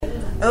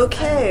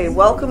Okay,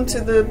 welcome to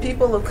the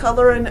People of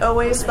Color in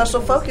OA Special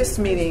Focus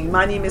meeting.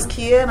 My name is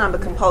Kia, and I'm a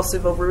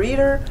compulsive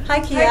overeater. Hi,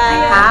 Kia.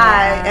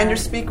 Hi, and you're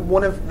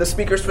one of the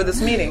speakers for this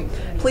meeting.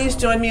 Please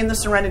join me in the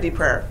Serenity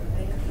Prayer.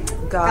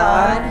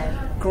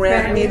 God,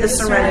 grant me the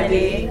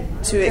serenity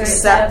to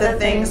accept the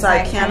things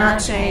I cannot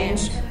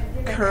change,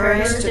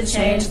 courage to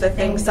change the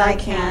things I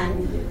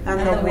can, and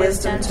the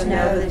wisdom to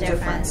know the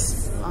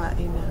difference.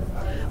 Amen.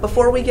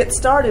 Before we get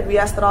started, we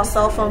ask that all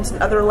cell phones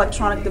and other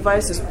electronic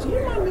devices, do you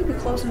mind maybe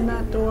closing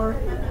that door?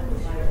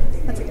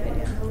 That's a good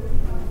idea.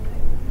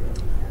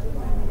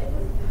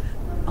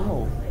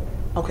 Oh,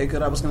 okay,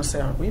 good. I was going to say,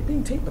 are we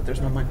being taped? But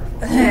there's no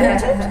microphone.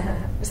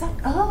 Is that?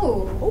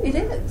 Oh, it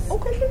is.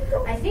 Okay, here we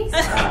go. I think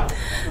so.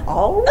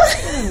 All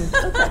right.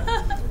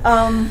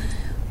 Okay.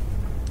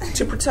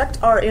 To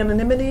protect our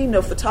anonymity,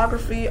 no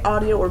photography,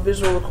 audio, or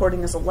visual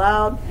recording is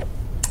allowed.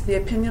 The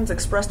opinions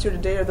expressed here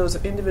today are those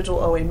of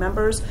individual OA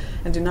members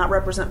and do not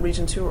represent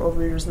Region 2 or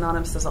Overeaters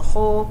Anonymous as a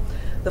whole.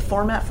 The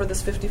format for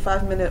this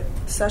 55-minute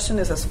session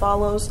is as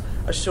follows: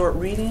 a short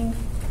reading.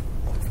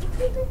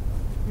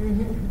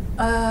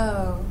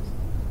 Oh.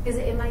 Because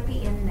it might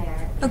be in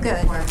there. Oh, in the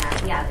good.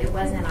 format. Yeah, it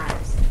was in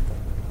ours.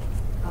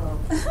 Oh,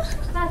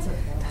 that's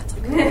okay. That's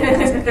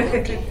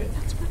okay.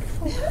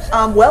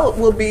 Well, it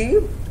will be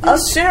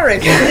us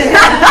sharing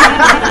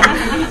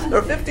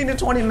for 15 to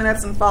 20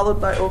 minutes and followed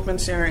by open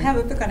sharing. I have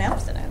a book on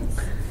abstinence.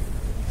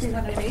 That's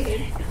what I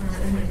need.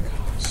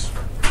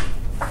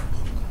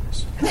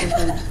 I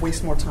think we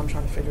waste more time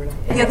trying to figure it out.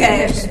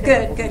 Okay,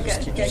 good.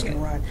 Just gonna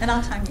ride. And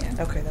I'll time you.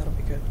 Okay, that'll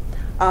be good.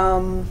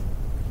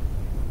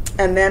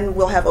 And then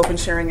we'll have open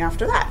sharing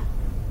after that.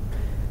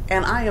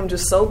 And I am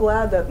just so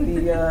glad that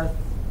the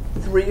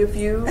three of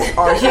you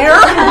are here.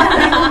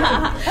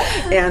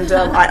 And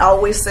I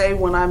always say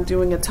when I'm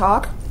doing a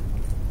talk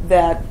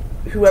that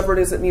whoever it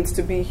is that needs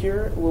to be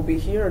here will be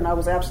here. And I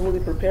was absolutely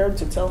prepared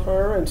to tell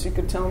her, and she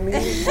could tell me.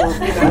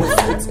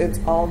 It's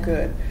all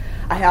good.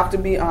 I have to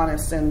be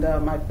honest, and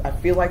I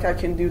feel like I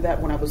can do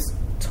that. When I was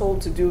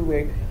told to do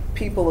a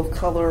People of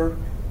Color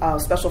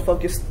special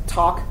focus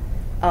talk,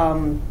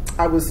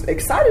 I was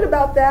excited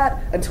about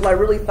that until I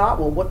really thought,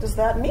 well, what does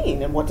that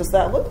mean? And what does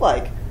that look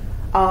like?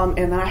 And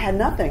then I had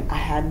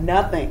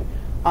nothing.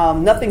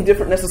 Nothing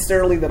different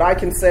necessarily that I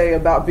can say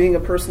about being a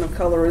person of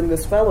color in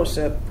this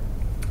fellowship.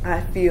 I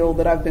feel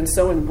that I've been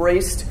so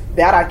embraced,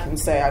 that I can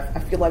say. I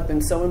feel I've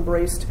been so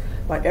embraced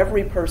by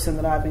every person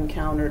that I've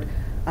encountered.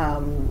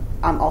 I'm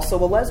also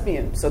a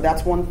lesbian, so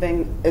that's one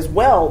thing as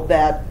well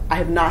that I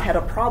have not had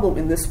a problem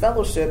in this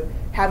fellowship,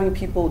 having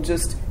people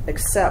just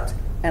accept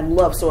and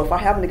love. So if I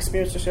have an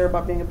experience to share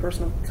about being a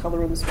person of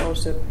color in this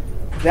fellowship,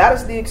 that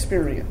is the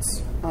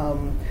experience.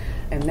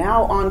 And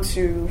now on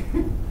to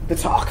the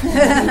talk.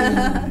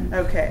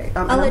 Okay.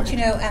 I'll let you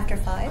know after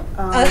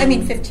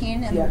 5.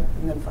 15. And yeah,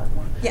 and then 5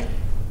 more. Yeah.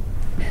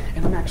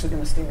 And I'm actually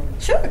going to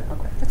stand. Sure.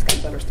 Okay. That's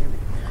good. Better standing.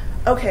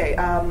 Okay.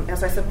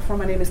 As I said before,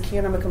 my name is Kia,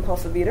 and I'm a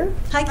compulsive eater.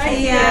 Hi,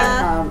 Kia.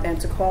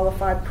 And to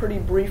qualify pretty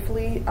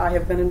briefly, I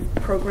have been in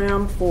the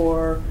program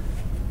for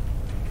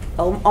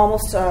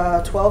almost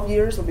 12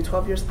 years. It'll be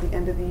 12 years at the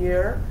end of the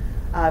year.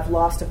 I've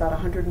lost about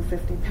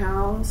 150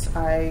 pounds.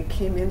 I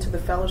came into the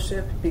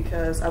fellowship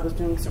because I was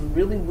doing some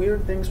really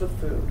weird things with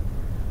food.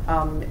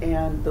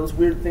 And those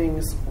weird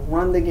things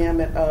run the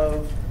gamut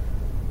of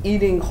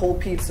eating whole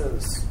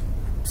pizzas,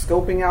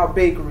 scoping out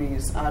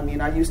bakeries. I mean,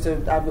 I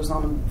was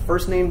on a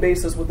first name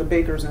basis with the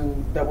bakers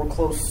that were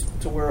close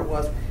to where it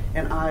was.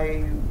 And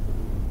I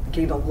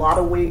gained a lot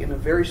of weight in a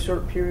very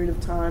short period of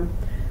time.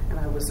 And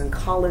I was in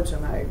college,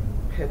 and I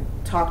had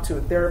talked to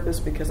a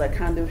therapist because I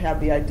kind of had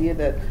the idea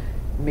that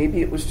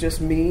maybe it was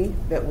just me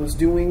that was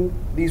doing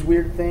these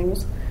weird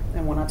things.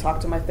 And when I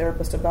talked to my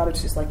therapist about it,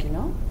 she's like,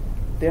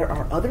 there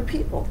are other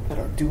people that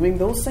are doing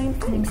those same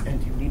things,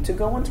 and you need to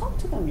go and talk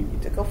to them. You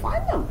need to go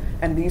find them.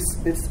 And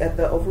it's at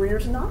the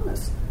Overeaters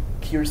Anonymous.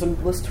 Here's a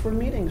list for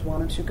meetings. Why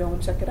don't you go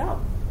and check it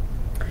out?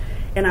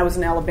 And I was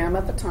in Alabama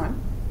at the time.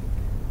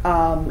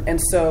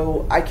 And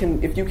so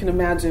if you can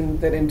imagine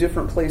that in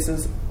different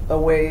places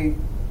away,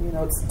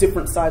 it's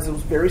different sizes. It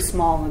was very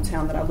small in the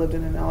town that I lived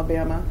in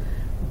Alabama.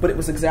 But it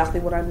was exactly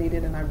what I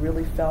needed, and I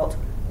really felt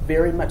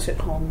very much at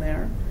home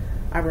there.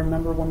 I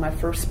remember when my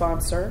first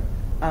sponsor,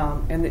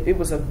 and it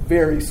was a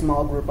very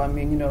small group. I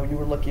mean, you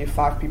were lucky if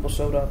 5 people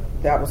showed up.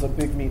 That was a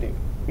big meeting,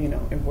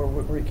 and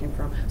where you came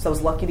from. So I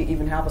was lucky to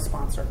even have a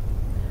sponsor.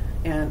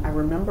 And I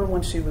remember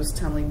when she was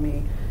telling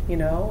me,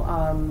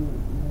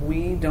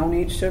 we don't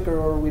eat sugar,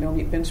 or we don't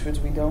eat binge foods.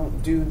 We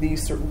don't do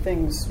these certain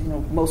things.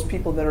 Most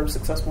people that are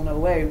successful in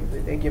OA,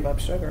 they give up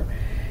sugar.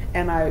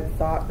 And I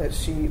thought that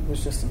she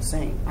was just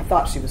insane. I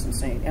thought she was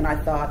insane. And I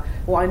thought,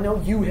 well, I know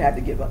you had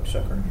to give up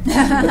sugar. But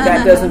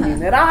that doesn't mean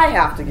that I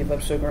have to give up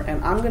sugar.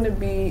 And I'm going to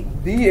be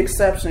the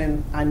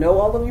exception. I know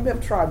all of you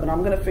have tried, but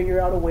I'm going to figure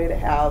out a way to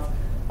have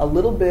a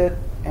little bit.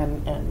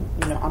 And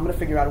I'm going to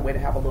figure out a way to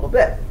have a little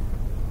bit.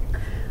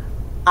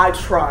 I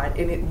tried,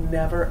 and it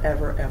never,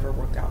 ever, ever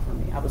worked out for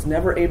me. I was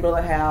never able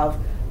to have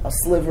a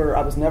sliver.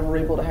 I was never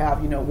able to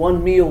have,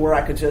 one meal where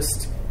I could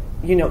just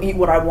eat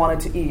what I wanted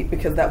to eat,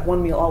 because that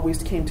one meal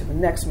always came to the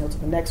next meal, to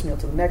the next meal,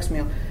 to the next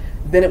meal.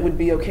 Then it would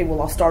be, okay, well,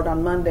 I'll start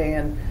on Monday.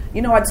 And,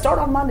 I'd start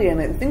on Monday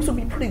and things would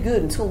be pretty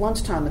good until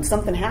lunchtime and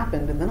something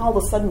happened. And then all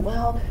of a sudden,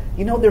 well,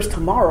 there's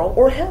tomorrow,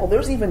 or hell,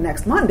 there's even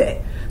next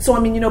Monday. So,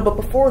 but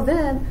before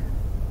then,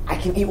 I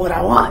can eat what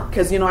I want.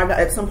 Because,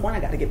 at some point I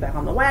got to get back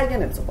on the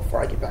wagon. And so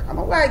before I get back on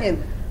the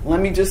wagon, let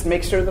me just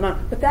make sure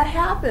that but that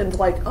happened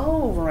like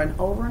over and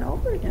over and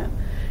over again.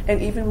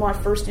 And even my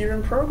first year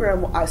in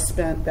program, I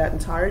spent that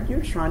entire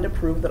year trying to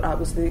prove that I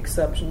was the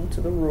exception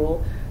to the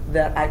rule,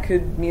 that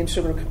me and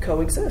sugar could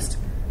coexist.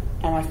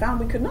 And I found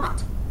we could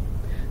not.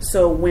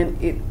 So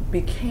when it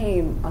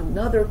became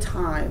another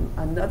time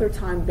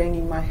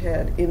banging my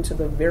head into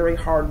the very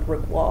hard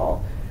brick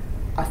wall,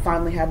 I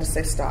finally had to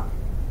say stop.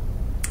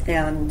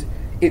 And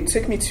it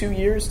took me 2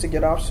 years to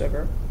get off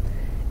sugar.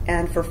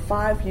 And for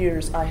 5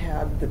 years, I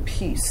had the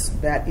peace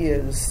that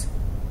is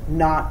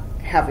not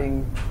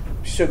having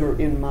sugar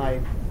in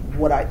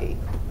what I ate.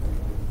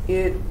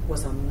 It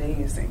was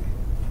amazing.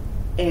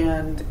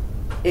 And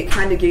it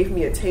kind of gave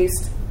me a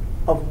taste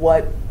of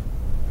what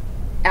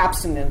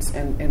abstinence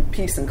and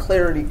peace and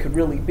clarity could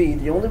really be.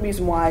 The only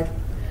reason why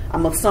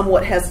I'm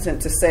somewhat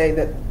hesitant to say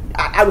that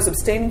I was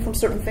abstaining from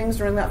certain things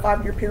during that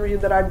 5-year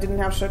period that I didn't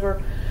have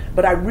sugar,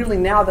 but I really,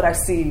 now that I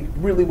see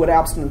really what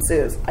abstinence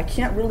is, I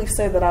can't really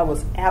say that I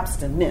was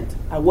abstinent.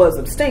 I was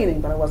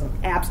abstaining, but I wasn't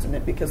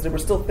abstinent, because there were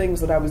still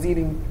things that I was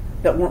eating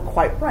that weren't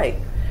quite right.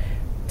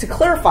 To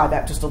clarify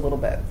that just a little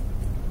bit,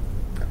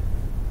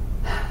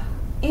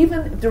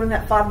 even during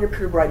that 5-year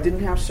period where I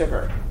didn't have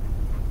sugar,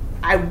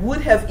 I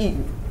would have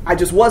eaten. I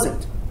just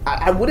wasn't.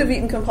 I would have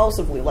eaten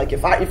compulsively. Like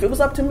if it was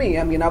up to me,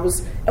 I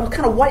was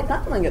kind of white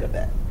knuckling it a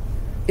bit.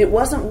 It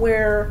wasn't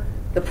where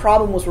the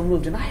problem was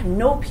removed. And I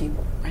know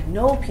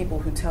people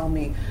who tell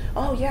me,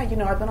 oh yeah,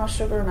 I've been off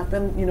sugar and I've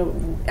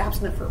been,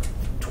 abstinent for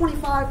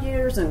 25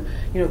 years, and,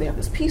 they have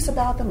this peace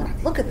about them, and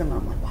I look at them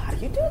and I'm like, well, how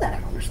do you do that? I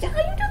don't understand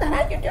how you do that.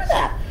 How do you do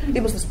that?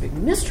 It was this big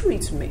mystery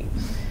to me.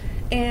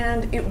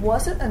 And it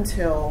wasn't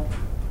until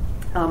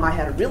I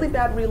had a really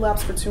bad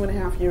relapse for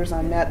 2.5 years.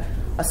 I met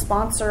a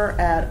sponsor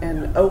at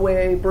an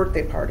OA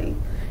birthday party,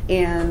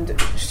 and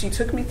she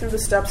took me through the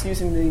steps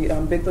using the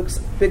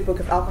Big Book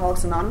of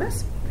Alcoholics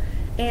Anonymous.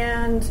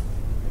 And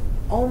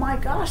oh my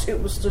gosh,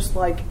 it was just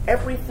like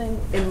everything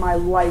in my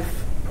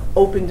life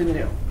opened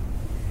anew.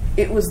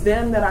 It was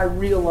then that I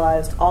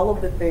realized all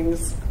of the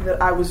things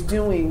that I was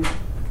doing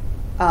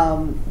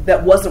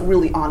that wasn't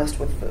really honest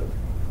with food.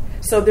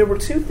 So there were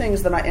 2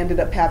 things that I ended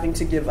up having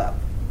to give up: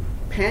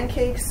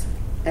 pancakes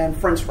and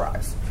French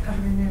fries.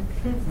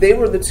 They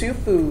were the 2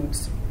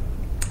 foods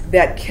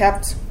that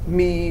kept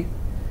me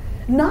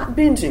not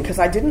binging, because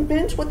I didn't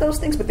binge with those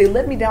things, but they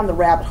led me down the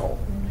rabbit hole.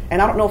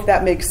 And I don't know if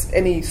that makes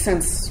any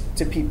sense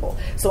to people.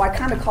 So I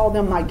kind of call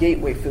them my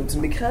gateway foods.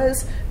 And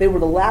because they were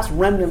the last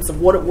remnants of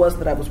what it was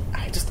that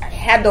I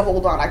had to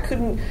hold on. I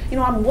couldn't,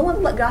 I'm willing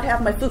to let God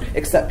have my food,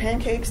 except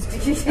pancakes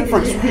and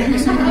French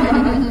fries.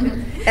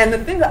 And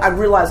the thing that I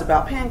realize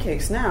about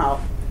pancakes now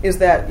is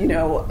that,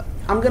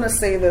 I'm going to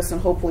say this, and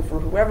hopefully for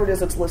whoever it is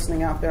that's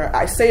listening out there,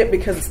 I say it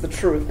because it's the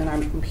truth, and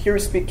I'm here to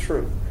speak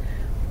truth.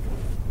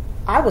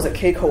 I was a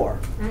cake whore.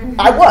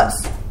 I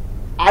was.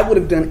 I would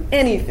have done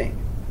anything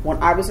when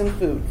I was in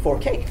food for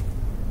cake.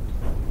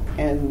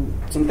 And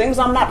some things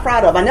I'm not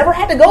proud of. I never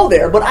had to go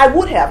there, but I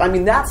would have.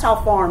 That's how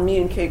far me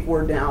and cake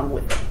were down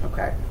with it,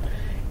 okay?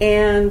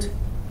 And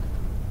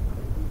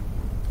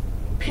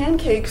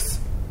pancakes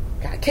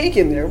got cake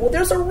in there. Well,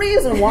 there's a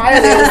reason why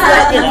it is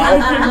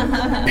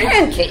that,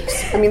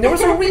 pancakes. There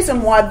was a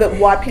reason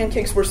why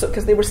pancakes were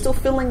because they were still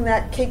filling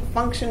that cake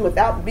function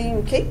without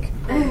being cake.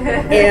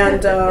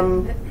 And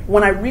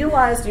when I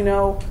realized,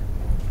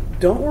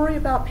 don't worry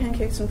about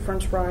pancakes and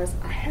French fries.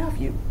 I have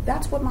you.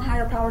 That's what my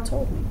higher power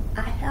told me.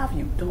 I have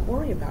you. Don't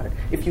worry about it.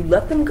 If you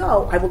let them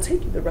go, I will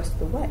take you the rest of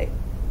the way.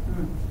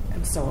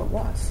 And so it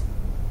was.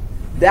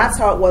 That's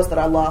how it was that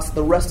I lost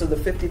the rest of the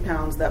 50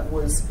 pounds that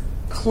was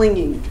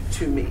clinging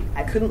to me.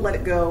 I couldn't let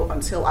it go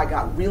until I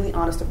got really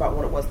honest about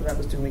what it was that I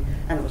was doing,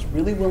 and I was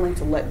really willing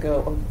to let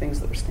go of the things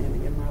that were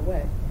standing in my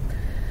way.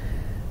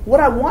 What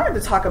I wanted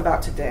to talk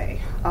about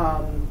today,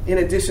 in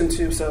addition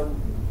to, so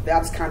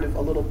that's kind of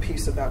a little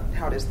piece about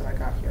how it is that I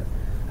got here.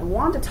 I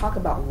wanted to talk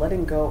about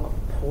letting go of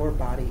poor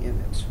body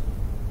image.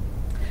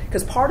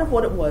 Because part of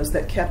what it was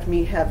that kept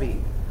me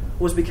heavy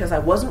was because I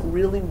wasn't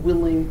really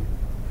willing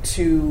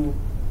to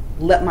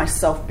let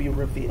myself be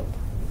revealed.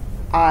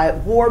 I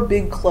wore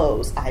big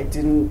clothes. I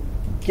didn't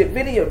get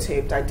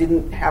videotaped. I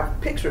didn't have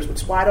pictures,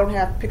 which is why I don't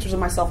have pictures of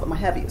myself at my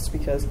heaviest,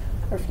 because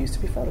I refused to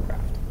be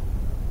photographed.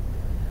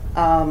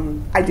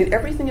 I did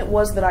everything it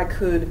was that I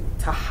could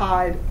to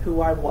hide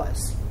who I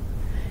was.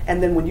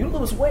 And then when you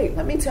lose weight,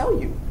 let me tell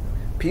you,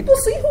 people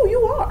see who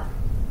you are.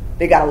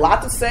 They got a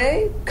lot to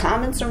say,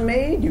 comments are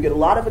made, you get a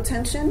lot of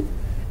attention.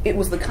 It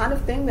was the kind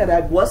of thing that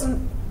I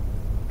wasn't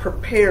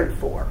prepared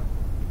for,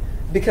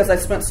 because I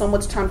spent so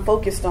much time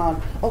focused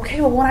on,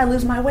 okay, well, when I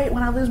lose my weight,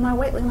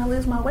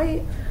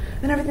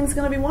 then everything's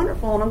going to be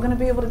wonderful and I'm going to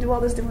be able to do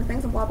all these different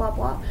things and blah, blah,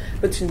 blah.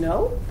 But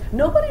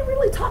nobody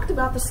really talked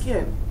about the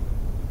skin.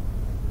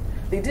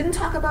 They didn't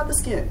talk about the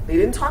skin. They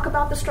didn't talk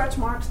about the stretch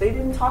marks. They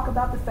didn't talk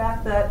about the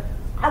fact that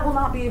I will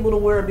not be able to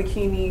wear a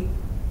bikini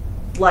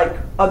like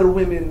other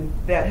women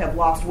that have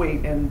lost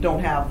weight and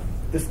don't have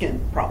the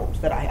skin problems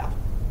that I have.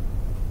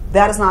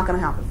 That is not going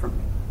to happen for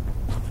me.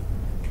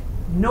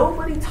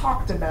 Nobody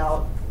talked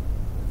about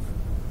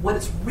what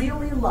it's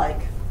really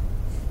like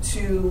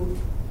to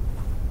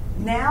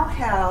now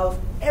have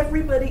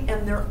everybody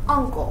and their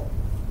uncle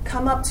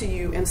come up to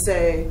you and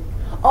say,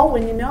 oh,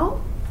 and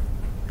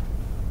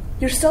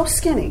you're so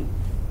skinny.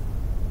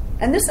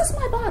 And this is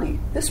my body.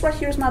 This right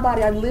here is my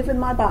body. I live in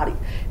my body.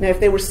 Now,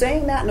 if they were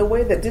saying that in a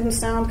way that didn't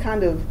sound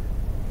kind of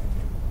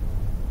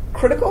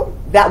critical,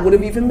 that would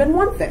have even been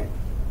one thing.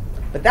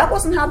 But that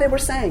wasn't how they were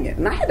saying it.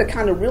 And I had to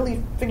kind of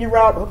really figure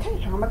out, okay,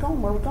 how am I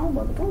going? Where are we going?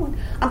 Where are we going?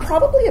 I'm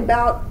probably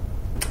about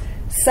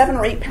 7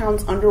 or 8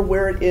 pounds under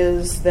where it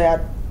is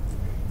that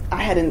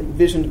I had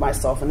envisioned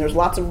myself. And there's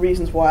lots of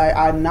reasons why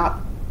I'm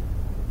not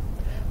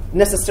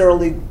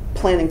necessarily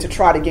planning to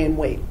try to gain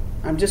weight.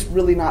 I'm just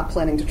really not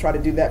planning to try to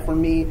do that. For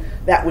me,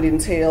 that would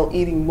entail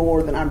eating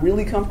more than I'm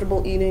really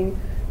comfortable eating.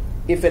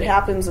 If it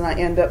happens and I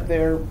end up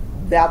there,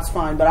 that's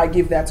fine. But I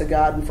give that to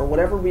God. And for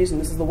whatever reason,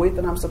 this is the weight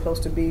that I'm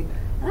supposed to be.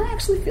 And I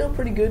actually feel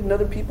pretty good. And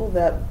other people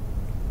that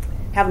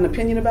have an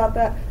opinion about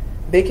that,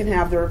 they can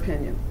have their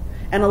opinion.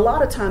 And a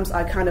lot of times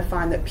I kind of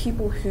find that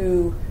people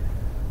who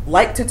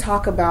like to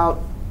talk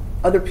about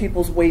other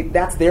people's weight,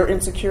 that's their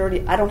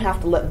insecurity. I don't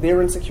have to let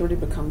their insecurity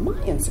become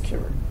my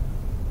insecurity.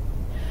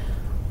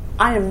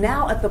 I am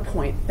now at the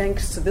point,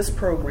 thanks to this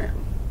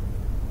program,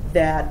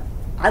 that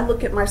I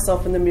look at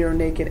myself in the mirror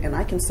naked and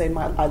I can say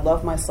I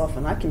love myself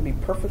and I can be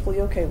perfectly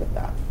okay with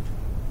that.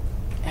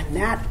 And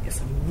that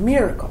is a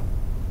miracle.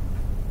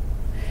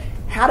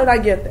 How did I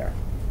get there?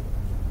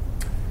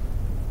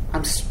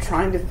 I'm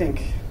trying to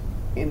think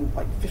in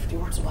like 50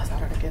 words or less, how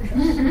did I get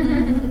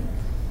there?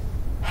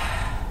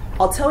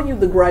 I'll tell you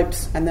the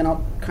gripes and then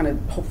I'll kind of,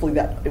 hopefully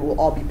that it will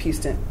all be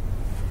pieced in.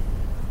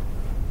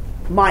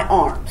 My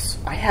arms.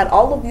 I had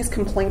all of these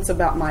complaints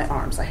about my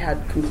arms. I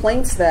had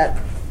complaints that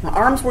my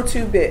arms were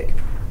too big.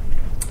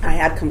 I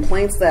had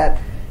complaints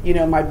that,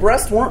 my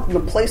breasts weren't in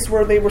the place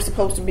where they were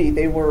supposed to be.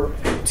 They were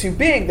too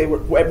big.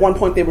 At one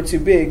point they were too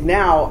big.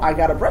 Now I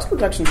got a breast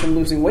reduction from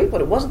losing weight,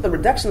 but it wasn't the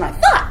reduction I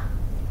thought.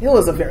 It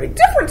was a very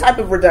different type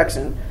of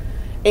reduction.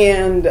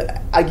 And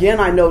again,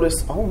 I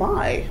noticed, oh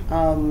my,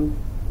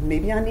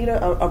 maybe I need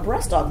a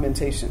breast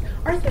augmentation.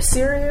 Are you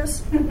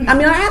serious? I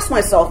asked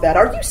myself that.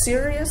 Are you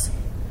serious?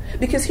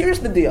 Because here's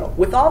the deal.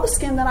 With all the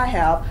skin that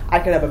I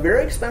could have a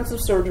very expensive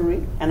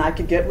surgery and I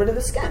could get rid of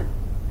the skin.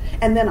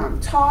 And then I'm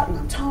taut and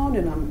I'm toned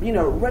and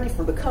I'm, ready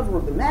for the cover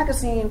of the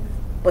magazine.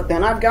 But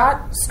then I've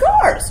got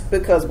scars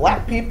because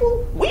black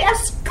people, we have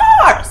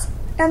scars.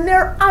 And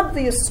they're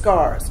obvious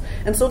scars.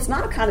 And so it's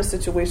not a kind of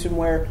situation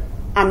where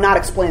I'm not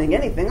explaining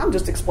anything. I'm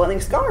just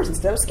explaining scars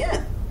instead of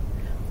skin.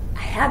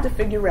 I had to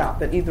figure out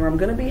that either I'm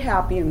going to be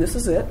happy and this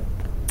is it,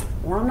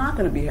 or I'm not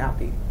going to be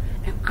happy.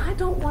 And I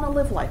don't want to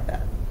live like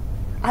that.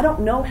 I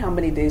don't know how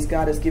many days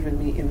God has given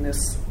me in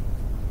this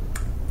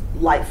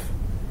life.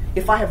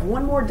 If I have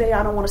one more day,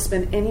 I don't want to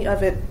spend any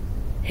of it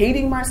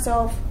hating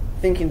myself,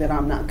 thinking that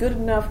I'm not good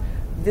enough.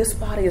 This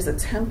body is a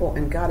temple,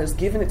 and God has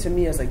given it to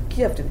me as a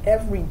gift. And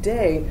every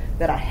day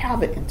that I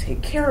have it and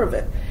take care of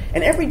it,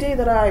 and every day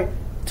that I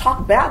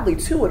talk badly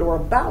to it or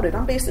about it,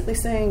 I'm basically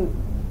saying,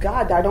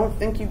 God, I don't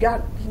think you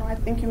got, I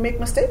think you make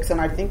mistakes, and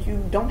I think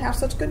you don't have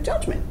such good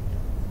judgment.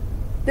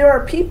 There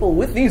are people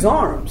with these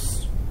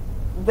arms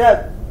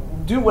that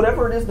do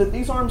whatever it is that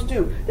these arms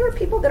do. There are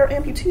people that are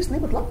amputees and they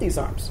would love these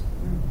arms.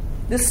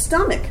 This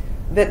stomach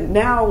that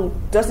now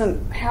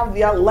doesn't have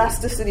the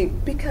elasticity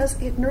because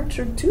it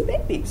nurtured 2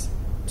 babies.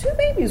 2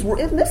 babies were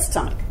in this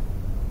stomach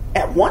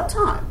at one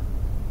time.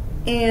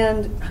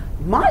 And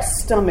my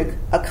stomach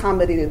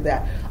accommodated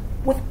that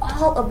with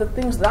all of the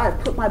things that I've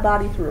put my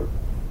body through.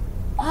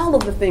 All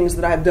of the things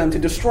that I've done to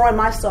destroy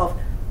myself.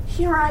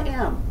 Here I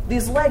am.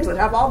 These legs that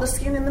have all the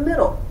skin in the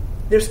middle.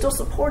 They're still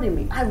supporting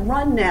me. I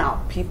run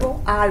now,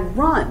 people. I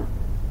run.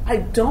 I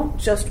don't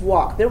just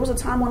walk. There was a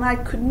time when I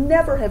could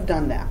never have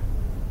done that.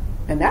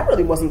 And that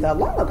really wasn't that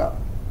long ago.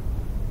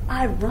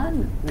 I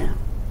run now.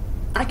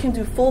 I can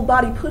do full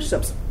body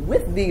push-ups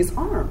with these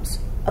arms,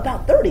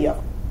 about 30 of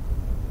them.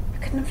 I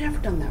could have never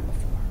done that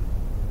before.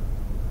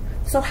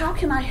 So how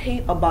can I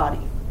hate a body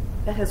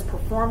that has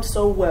performed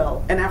so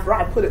well, and after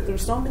I put it through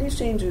so many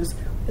changes,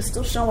 is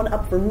still showing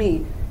up for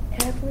me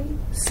every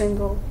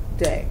single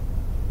day?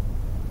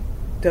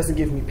 Doesn't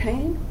give me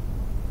pain,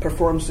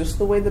 performs just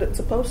the way that it's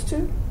supposed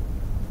to?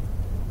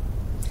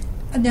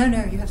 No,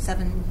 you have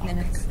 7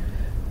 minutes.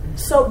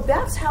 So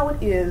that's how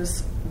it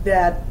is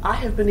that I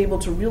have been able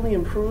to really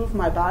improve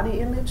my body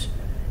image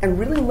and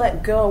really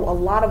let go a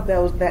lot of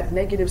that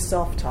negative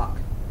self-talk.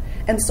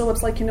 And so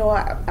it's like,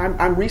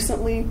 I'm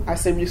recently, I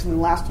say recently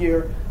last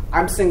year,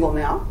 I'm single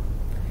now,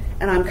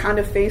 and I'm kind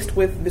of faced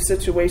with the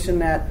situation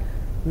that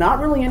not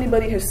really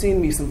anybody has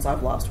seen me since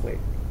I've lost weight.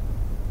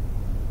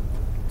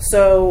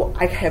 So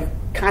I have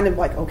kind of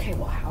like, okay,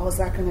 well, how is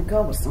that going to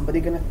go? Is somebody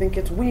going to think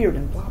it's weird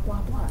and blah,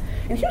 blah, blah?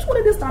 And here's what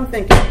it is that I'm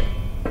thinking.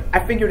 I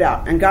figured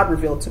out, and God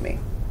revealed to me.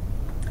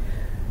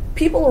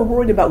 People are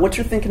worried about what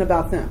you're thinking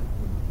about them.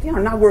 They are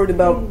not worried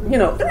about,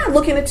 they're not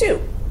looking at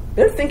you.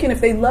 They're thinking if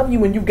they love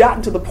you and you've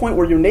gotten to the point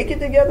where you're naked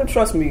together,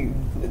 trust me,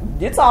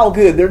 it's all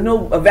good. There's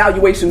no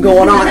evaluation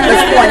going on at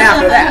this point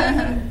after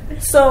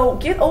that. So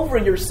get over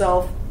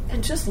yourself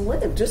and just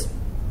live. Just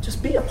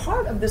be a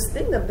part of this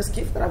thing, this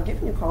gift that I've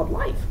given you called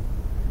life.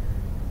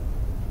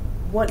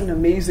 What an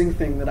amazing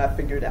thing that I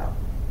figured out.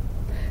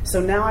 So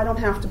now I don't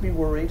have to be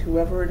worried.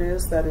 Whoever it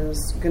is that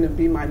is going to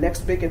be my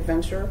next big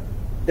adventure,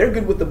 they're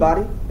good with the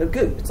body. They're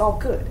good. It's all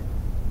good.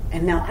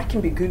 And now I can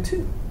be good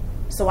too.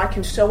 So I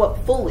can show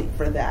up fully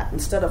for that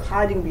instead of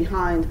hiding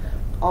behind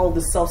all of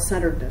this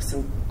self-centeredness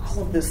and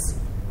all of this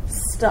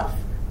stuff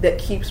that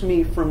keeps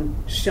me from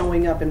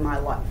showing up in my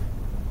life.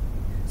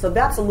 So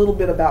that's a little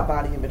bit about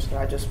body image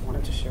that I just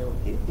wanted to share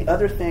with you. The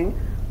other thing,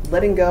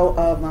 letting go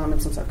of,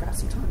 and since I've got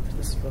some time,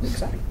 this is really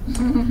exciting,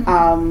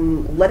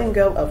 letting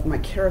go of my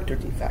character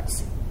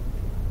defects.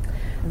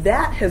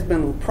 That has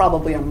been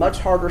probably a much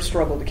harder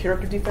struggle. The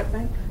character defect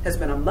thing has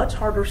been a much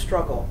harder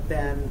struggle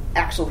than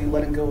actually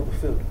letting go of the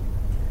food.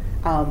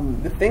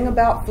 The thing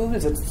about food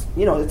is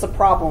it's a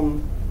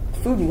problem,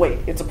 food and weight.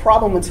 It's a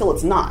problem until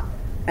it's not.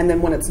 And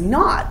then when it's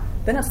not,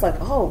 then it's like,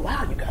 oh,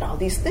 wow, you got all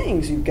these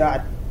things. You've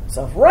got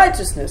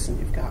self-righteousness, and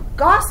you've got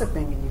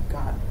gossiping, and you've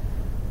got,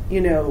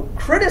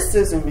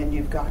 criticism, and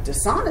you've got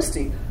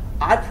dishonesty.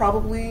 I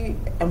probably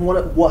am what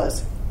it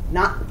was,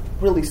 not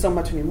really so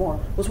much anymore,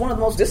 was one of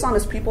the most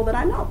dishonest people that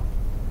I know.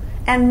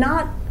 And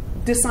not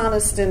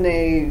dishonest in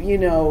a,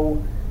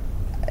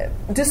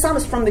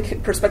 dishonest from the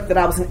perspective that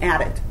I was an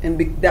addict,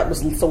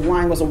 and so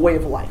lying was a way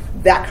of life.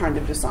 That kind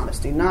of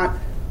dishonesty, not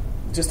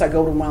just I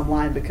go to one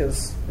line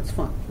because it's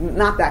fun.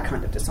 Not that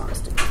kind of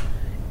dishonesty.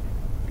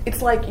 It's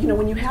like,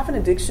 when you have an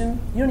addiction,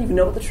 you don't even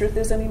know what the truth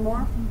is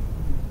anymore.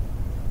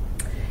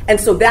 And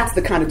so that's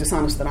the kind of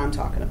dishonest that I'm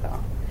talking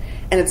about.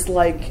 And it's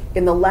like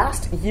in the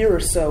last year or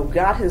so,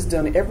 God has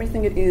done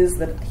everything it is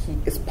that He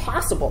is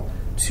possible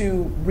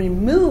to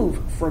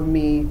remove from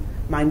me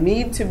my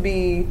need to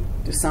be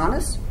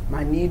dishonest,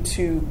 my need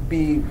to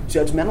be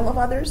judgmental of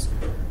others,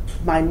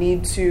 my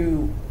need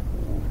to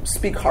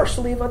speak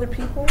harshly of other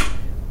people.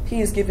 He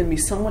has given me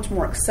so much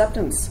more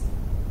acceptance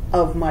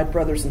of my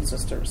brothers and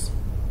sisters.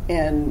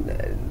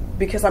 And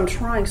because I'm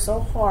trying so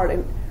hard,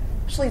 and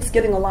actually it's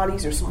getting a lot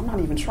easier, so I'm not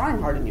even trying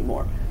hard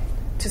anymore,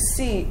 to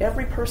see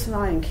every person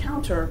I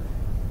encounter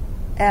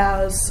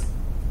as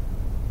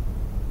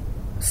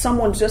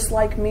someone just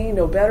like me,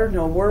 no better,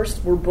 no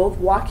worse. We're both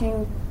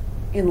walking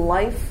in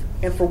life,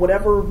 and for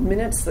whatever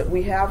minutes that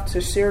we have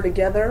to share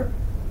together,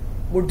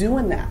 we're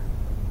doing that.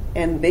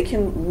 And they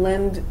can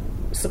lend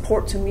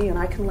support to me, and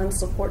I can lend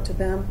support to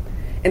them.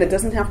 And it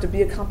doesn't have to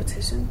be a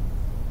competition.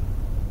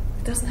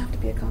 It doesn't have to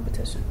be a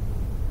competition.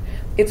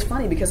 It's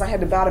funny because I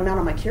had to bottom out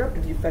on my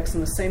character defects in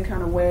the same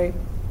kind of way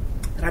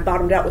that I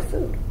bottomed out with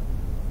food.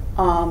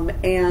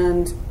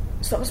 And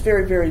so it was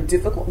very, very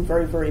difficult and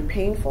very, very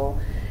painful.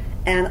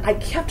 And I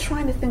kept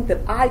trying to think that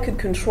I could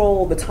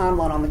control the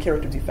timeline on the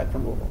character defect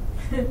removal.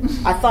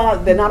 I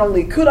thought that not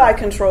only could I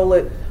control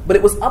it, but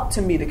it was up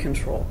to me to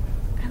control.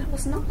 And it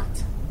was not.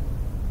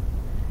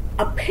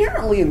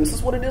 Apparently, and this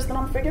is what it is that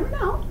I'm figuring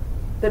out,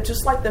 that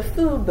just like the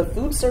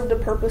food served a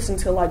purpose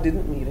until I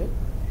didn't need it.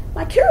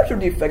 My character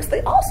defects,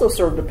 they also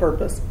served a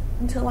purpose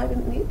until I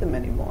didn't need them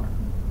anymore.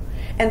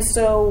 And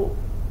so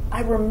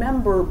I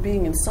remember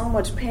being in so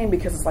much pain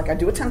because it's like I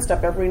do a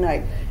 10-step every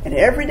night, and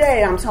every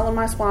day I'm telling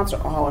my sponsor,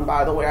 oh, and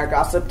by the way, I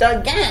gossiped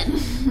again.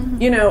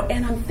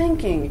 And I'm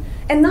thinking,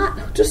 and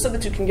not just so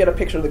that you can get a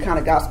picture of the kind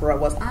of gossiper I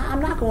was,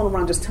 I'm not going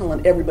around just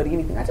telling everybody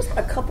anything. I just had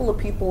a couple of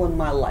people in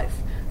my life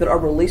that our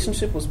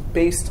relationship was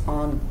based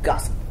on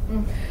gossip.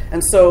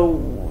 And so,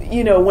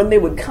 when they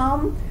would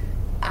come,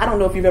 I don't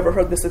know if you've ever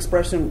heard this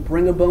expression,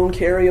 bring a bone,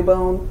 carry a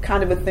bone,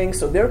 kind of a thing.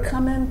 So they're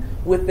coming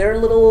with their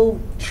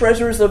little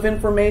treasures of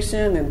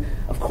information. And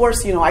of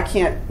course, I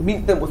can't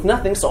meet them with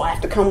nothing, so I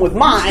have to come with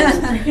mine.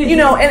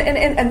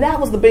 And, and that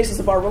was the basis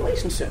of our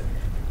relationship.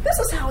 This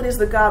is how it is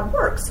that God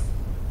works.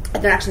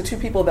 And there are actually two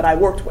people that I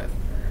worked with.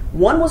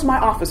 One was my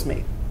office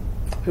mate,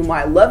 whom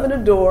I love and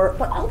adore,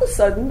 but all of a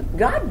sudden,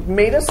 God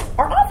made us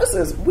our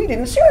offices. We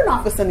didn't share an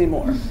office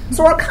anymore.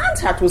 So our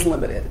contact was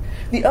limited.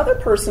 The other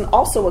person,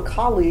 also a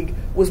colleague,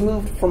 was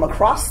moved from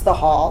across the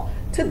hall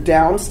to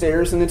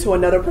downstairs and into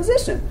another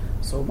position.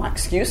 So my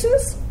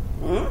excuses?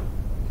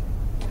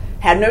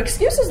 Had no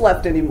excuses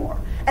left anymore.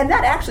 And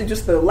that actually,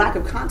 just the lack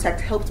of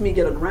contact, helped me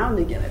get a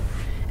grounding in it.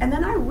 And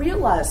then I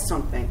realized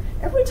something.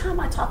 Every time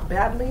I talked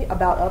badly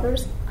about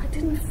others, I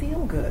didn't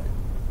feel good.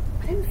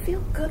 I didn't feel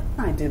good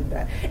when I did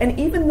that. And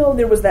even though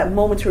there was that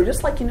momentary,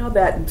 just like,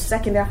 that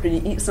second after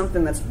you eat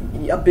something that's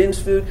a binge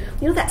food,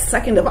 that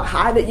second of a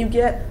high that you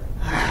get,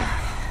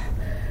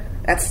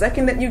 that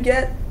second that you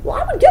get,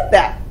 well, I would get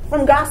that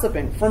from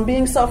gossiping, from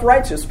being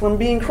self-righteous, from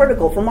being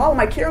critical, from all of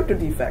my character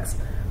defects.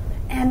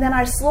 And then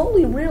I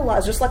slowly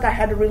realized, just like I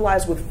had to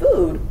realize with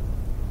food,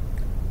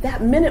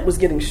 that minute was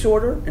getting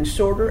shorter and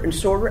shorter and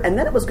shorter, and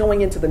then it was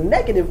going into the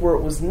negative where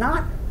it was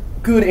not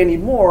good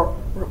anymore,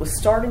 where it was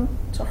starting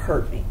to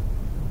hurt me.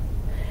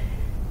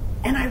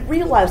 And I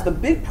realized the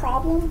big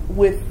problem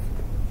with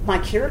my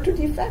character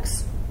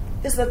defects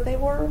is that they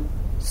were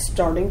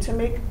starting to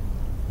make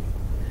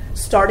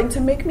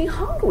me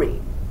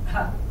hungry.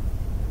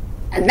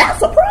 And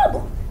that's a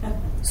problem.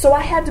 So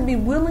I had to be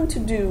willing to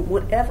do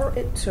whatever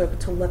it took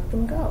to let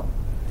them go.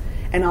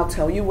 And I'll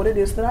tell you what it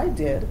is that I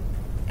did,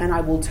 and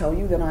I will tell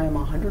you that I am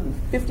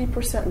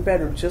 150%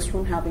 better just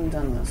from having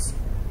done this.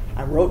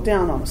 I wrote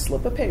down on a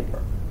slip of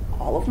paper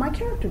all of my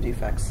character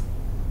defects.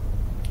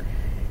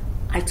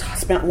 I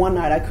spent one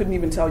night, I couldn't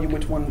even tell you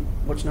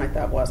which night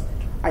that was.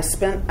 I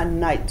spent a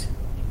night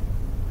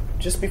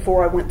just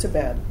before I went to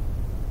bed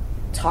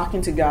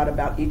talking to God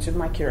about each of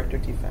my character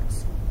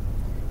defects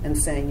and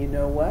saying, you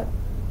know what?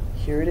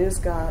 Here it is,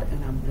 God,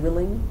 and I'm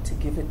willing to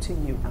give it to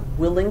you. I'm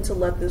willing to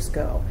let this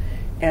go.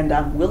 And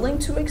I'm willing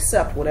to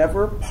accept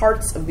whatever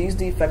parts of these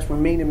defects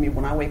remain in me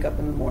when I wake up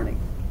in the morning.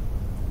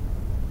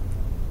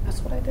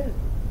 That's what I did.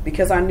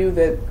 Because I knew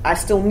that I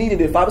still needed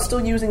it. If I was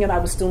still using it, I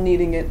was still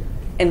needing it.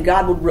 And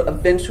God would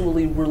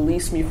eventually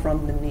release me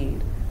from the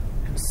need.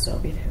 And so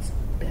it has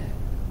been.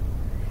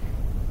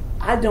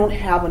 I don't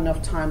have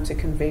enough time to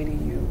convey to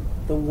you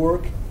the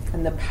work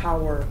and the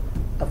power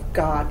of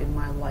God in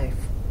my life.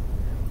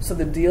 So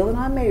the deal that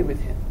I made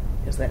with him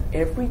is that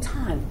every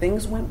time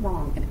things went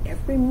wrong and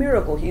every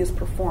miracle he has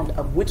performed,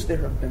 of which there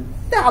have been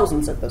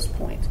thousands at this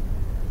point,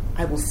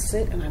 I will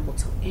sit and I will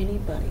tell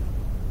anybody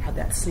how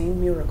that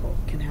same miracle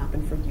can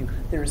happen for you.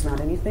 There is not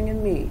anything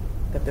in me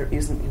that there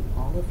isn't in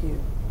all of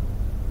you.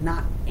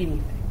 Not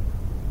anything.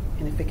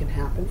 And if it can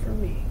happen for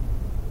me,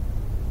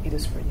 it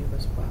is for you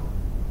as well.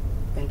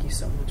 Thank you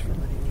so much for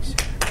letting me share.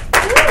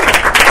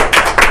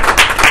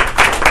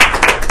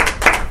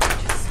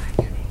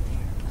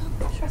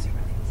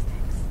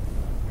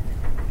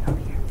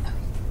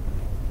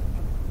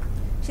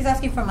 She's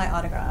asking for my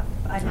autograph.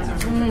 I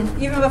know.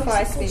 Even before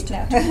I speak.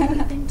 No.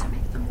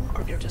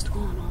 Or they're just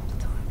on all the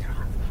time. They're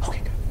on.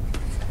 Okay,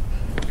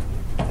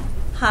 good.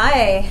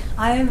 Hi,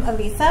 I'm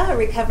Alisa, a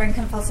recovering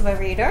compulsive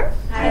overeater.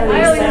 Hi,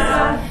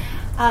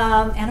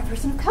 Alisa. And a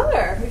person of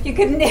color, if you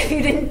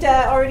didn't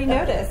already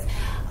notice.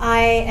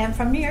 I am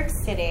from New York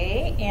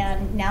City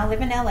and now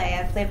live in LA.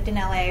 I've lived in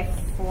LA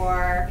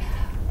for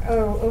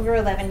over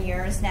 11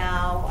 years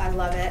now. I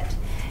love it.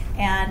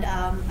 And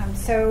I'm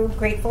so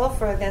grateful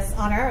for this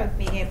honor of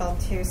being able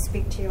to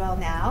speak to you all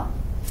now.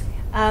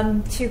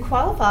 To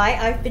qualify,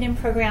 I've been in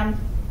program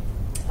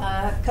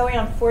going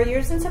on 4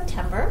 years in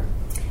September.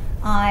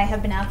 I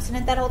have been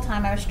abstinent that whole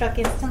time. I was struck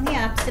instantly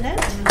abstinent.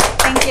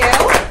 Thank you.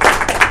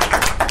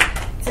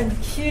 It's a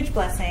huge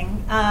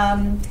blessing.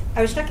 I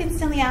was struck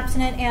instantly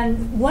abstinent,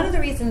 and one of the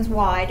reasons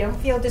why, don't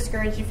feel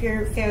discouraged if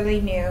you're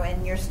fairly new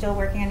and you're still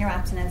working on your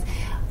abstinence,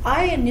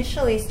 I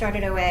initially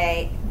started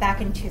OA back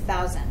in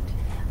 2000.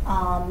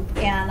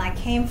 And I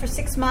came for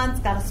 6 months,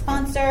 got a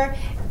sponsor,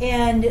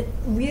 and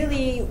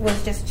really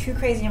was just too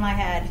crazy in my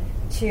head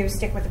to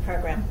stick with the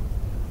program.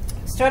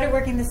 Started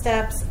working the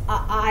steps.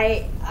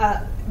 I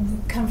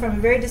come from a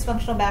very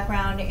dysfunctional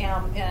background,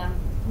 and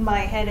my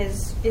head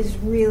is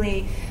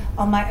really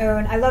on my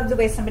own. I love the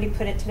way somebody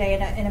put it today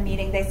in a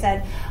meeting. They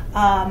said,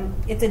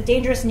 it's a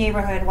dangerous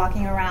neighborhood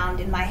walking around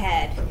in my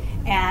head,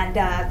 and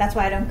that's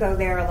why I don't go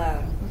there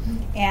alone.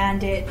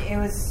 And it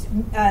was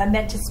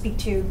meant to speak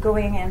to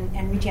going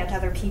and reaching out to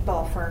other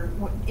people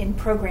in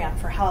program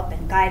for help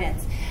and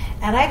guidance.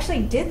 And I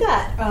actually did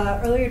that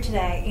earlier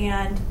today,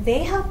 and they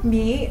helped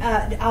me.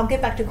 I'll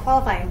get back to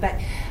qualifying, but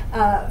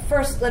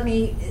first let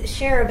me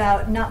share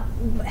about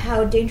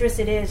how dangerous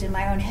it is in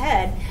my own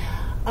head.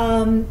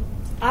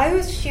 I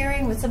was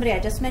sharing with somebody I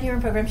just met here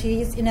in program.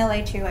 She's in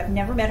LA too. I've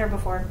never met her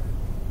before.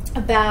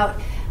 About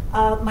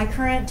my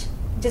current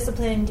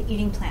disciplined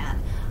eating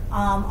plan.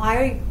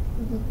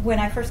 When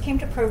I first came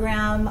to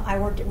program, I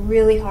worked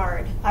really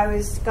hard.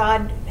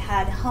 God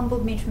had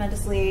humbled me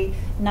tremendously.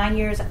 9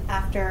 years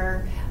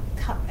after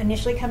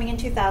initially coming in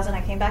 2000,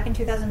 I came back in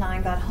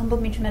 2009. God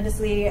humbled me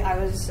tremendously.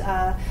 I was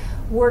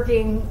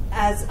working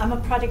I'm a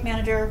project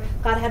manager.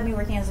 God had me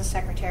working as a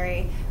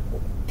secretary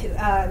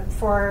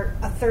for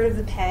a third of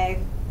the pay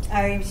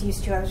I was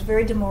used to. I was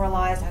very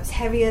demoralized. I was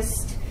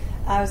heaviest.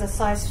 I was a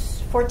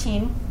size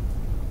 14.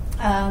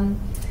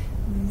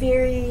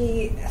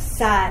 Very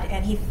sad,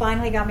 and he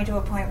finally got me to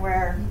a point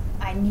where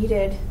I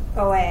needed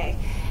OA.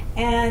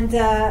 And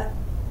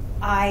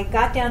I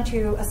got down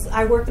to,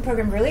 I worked the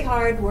program really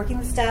hard, working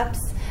the steps,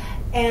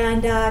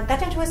 and got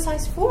down to a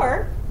size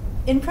 4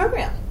 in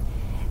program.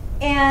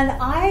 And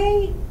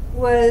I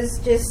was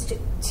just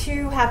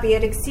too happy.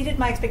 It exceeded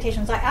my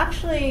expectations.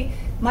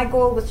 My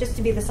goal was just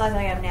to be the size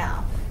I am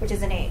now, which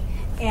is an 8.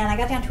 And I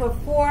got down to a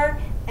 4,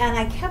 and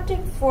I kept it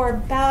for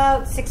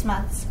about 6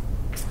 months.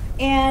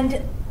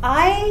 And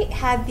I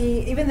had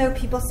even though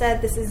people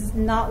said this is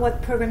not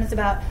what the program is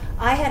about,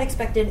 I had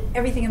expected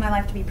everything in my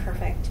life to be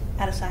perfect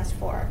at a size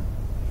 4.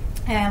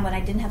 And when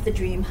I didn't have the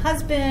dream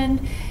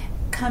husband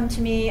come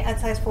to me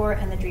at size 4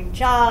 and the dream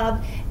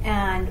job,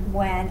 and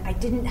when I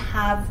didn't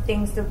have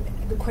things that,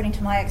 according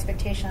to my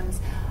expectations,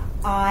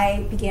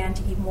 I began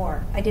to eat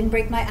more. I didn't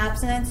break my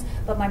abstinence,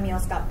 but my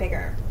meals got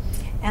bigger.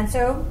 And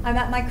so I'm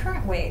at my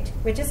current weight,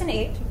 which is an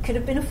 8. Could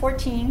have been a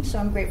 14, so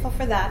I'm grateful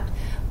for that.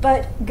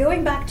 But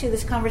going back to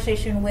this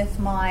conversation with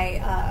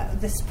my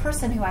this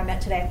person who I met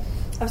today,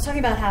 I was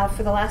talking about how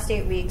for the last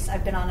 8 weeks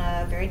I've been on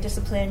a very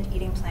disciplined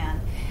eating plan,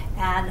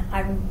 and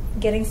I'm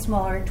getting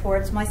smaller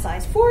towards my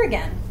size 4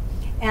 again.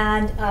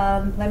 And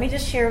let me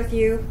just share with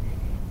you,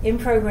 in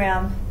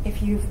program,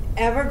 if you've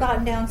ever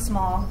gotten down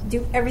small,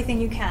 do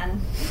everything you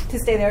can to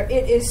stay there.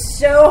 It is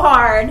so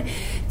hard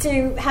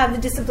to have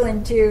the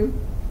discipline to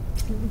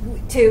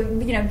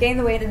gain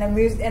the weight and then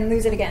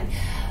lose it again.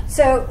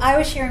 So I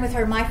was sharing with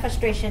her my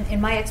frustration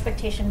and my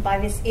expectation. By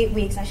this 8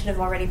 weeks, I should have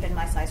already been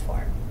my size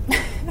 4.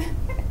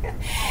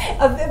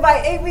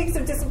 By 8 weeks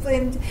of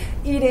disciplined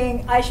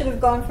eating, I should have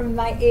gone from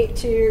my 8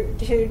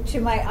 to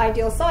my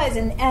ideal size.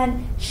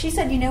 And she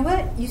said, you know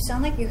what? You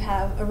sound like you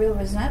have a real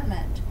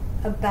resentment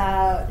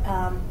about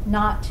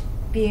not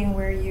being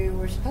where you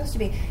were supposed to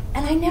be.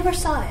 And I never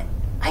saw it.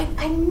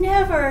 I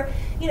never,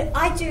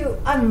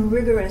 I'm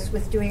rigorous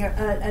with doing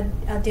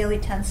a daily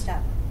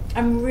 10-step.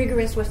 I'm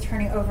rigorous with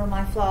turning over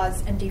my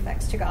flaws and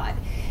defects to God.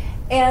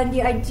 And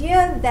the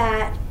idea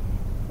that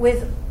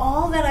with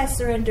all that I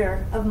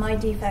surrender of my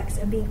defects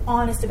and being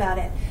honest about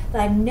it, that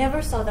I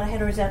never saw that I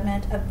had a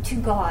resentment to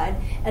God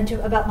and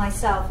about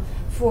myself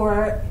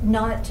for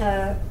not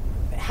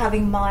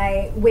having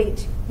my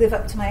weight live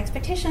up to my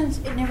expectations,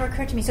 it never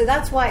occurred to me. So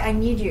that's why I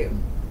need you.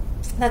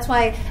 That's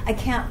why I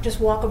can't just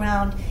walk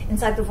around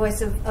inside the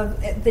voice of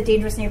the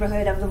dangerous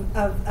neighborhood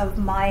of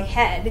my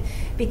head,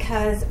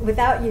 because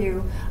without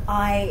you,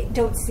 I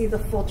don't see the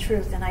full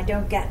truth and I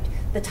don't get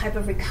the type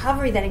of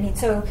recovery that I need.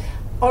 So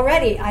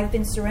already I've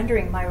been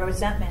surrendering my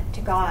resentment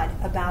to God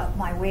about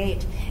my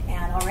weight,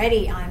 and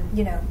already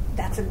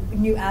that's a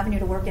new avenue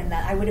to work in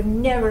that I would have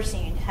never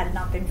seen had it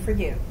not been for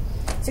you.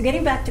 So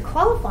getting back to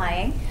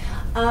qualifying,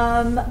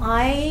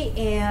 I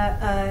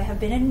have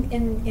been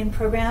in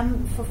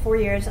program for 4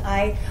 years.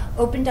 I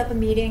opened up a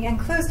meeting and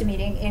closed a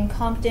meeting in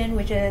Compton,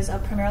 which is a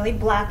primarily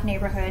black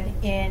neighborhood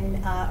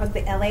in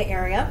the LA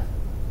area.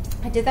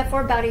 I did that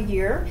for about a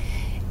year,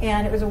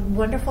 and it was a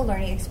wonderful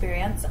learning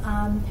experience.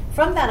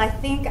 From that, I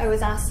think I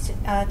was asked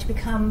to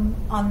become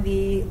on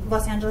the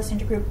Los Angeles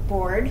Intergroup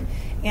board,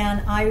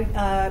 and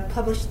I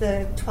published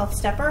the 12th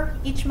Stepper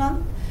each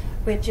month,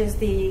 which is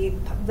the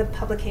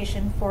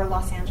publication for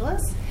Los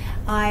Angeles.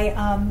 I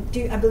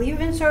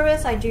believe in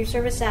service. I do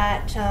service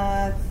at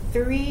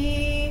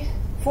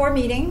 4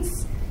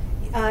 meetings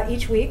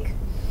each week,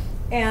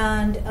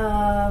 and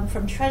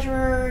from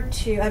treasurer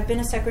to I've been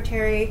a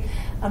secretary.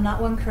 I'm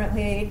not one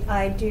currently.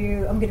 I'm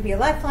going to be a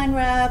Lifeline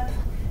rep,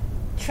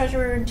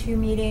 treasurer in 2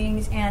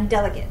 meetings, and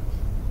delegate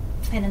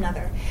in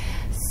another.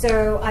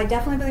 So I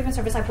definitely believe in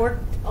service. I've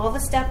worked all the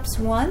steps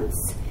once,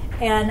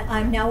 and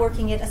I'm now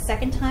working it a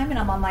second time, and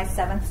I'm on my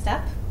 7th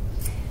step.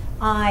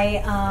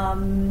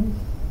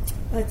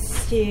 Let's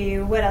see,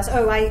 what else?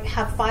 Oh, I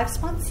have 5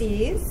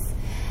 sponsees.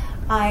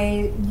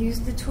 I use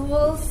the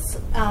tools,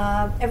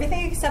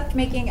 everything except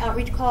making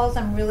outreach calls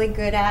I'm really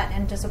good at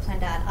and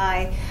disciplined at.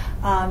 I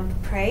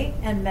pray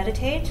and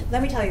meditate.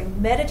 Let me tell you,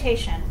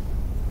 meditation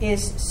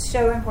is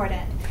so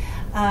important.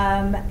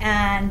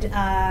 And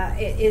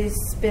it has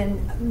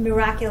been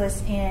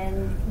miraculous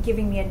in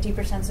giving me a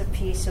deeper sense of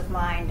peace of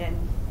mind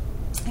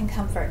and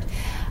comfort.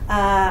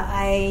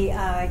 I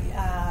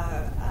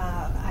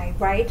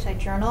write, I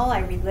journal,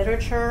 I read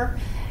literature,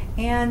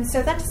 and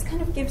so that just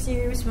kind of gives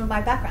you some of my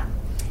background.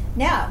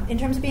 Now, in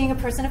terms of being a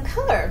person of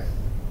color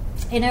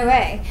in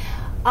OA,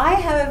 I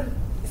have,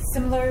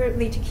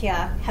 similarly to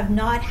Kia, have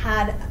not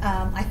had,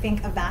 I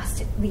think, a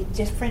vastly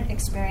different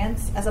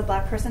experience as a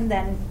black person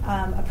than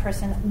a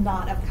person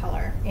not of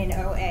color in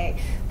OA.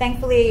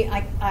 Thankfully,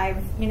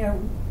 I've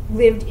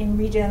lived in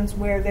regions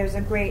where there's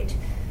a great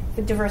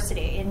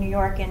diversity in New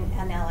York and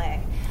LA.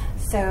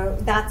 So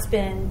that's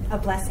been a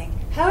blessing.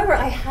 However,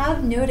 I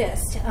have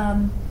noticed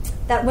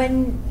that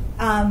when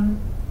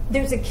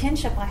there's a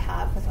kinship I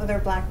have with other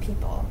black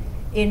people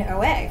in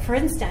OA. For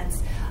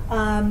instance,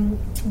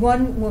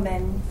 one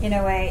woman in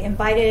OA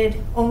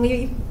invited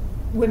only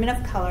women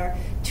of color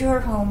to her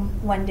home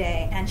one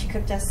day, and she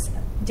cooked us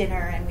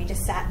dinner, and we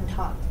just sat and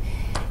talked.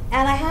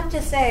 And I have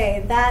to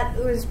say, that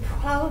was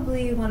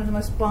probably one of the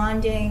most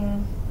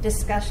bonding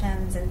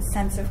discussions and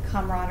sense of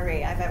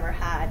camaraderie I've ever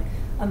had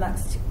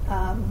amongst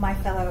my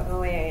fellow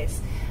OAs.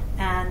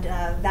 And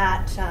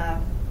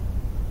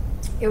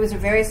it was a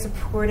very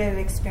supportive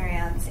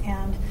experience.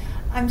 And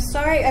I'm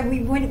sorry,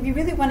 we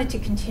really wanted to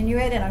continue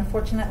it, and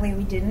unfortunately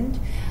we didn't.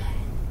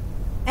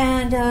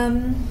 And,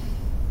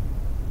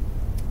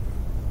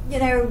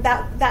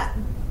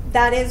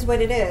 that is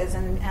what it is,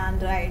 and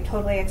I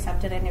totally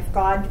accept it. And if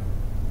God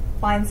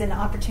finds an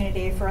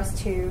opportunity for us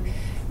to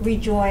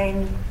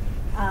rejoin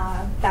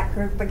that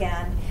group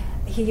again,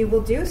 He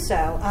will do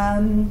so.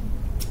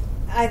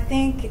 I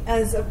think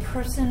as a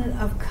person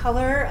of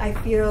color, I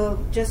feel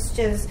just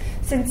as,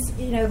 since,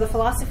 the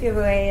philosophy of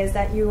OA is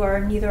that you are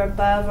neither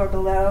above or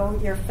below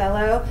your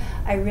fellow,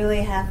 I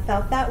really have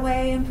felt that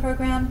way in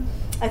program.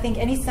 I think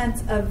any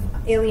sense of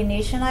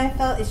alienation I have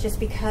felt is just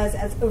because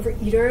as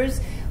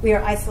overeaters, we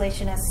are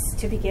isolationists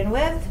to begin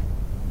with.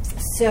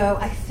 So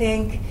I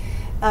think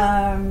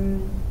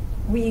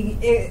we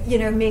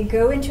may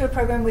go into a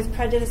program with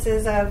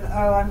prejudices of,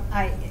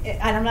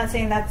 and I'm not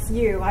saying that's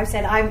you. I've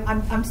said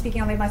I'm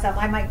speaking only of myself.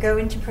 I might go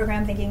into a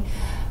program thinking,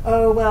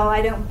 oh, well,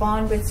 I don't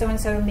bond with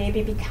so-and-so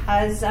maybe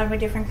because I'm a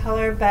different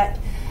color, but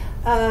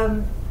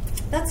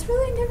that's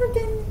really never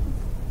been,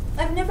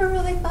 I've never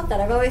really felt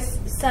that. I've always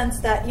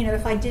sensed that,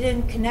 if I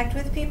didn't connect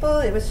with people,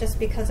 it was just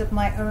because of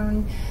my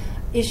own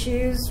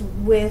issues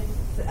with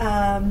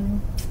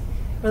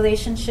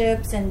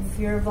relationships and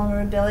fear of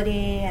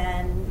vulnerability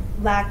and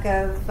lack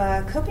of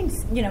coping,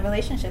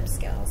 relationship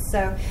skills.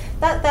 So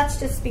that's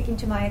just speaking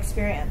to my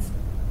experience.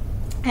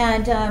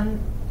 And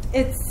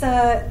it's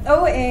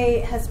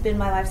OA has been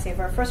my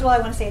lifesaver. First of all, I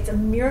want to say it's a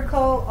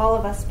miracle, all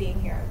of us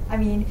being here. I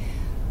mean,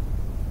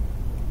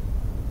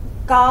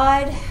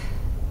 God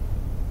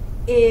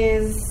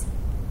is,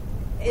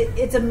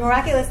 it's a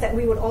miraculous that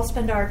we would all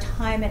spend our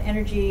time and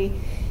energy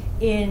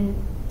in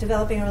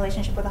developing a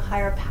relationship with a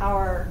higher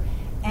power,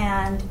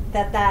 and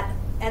that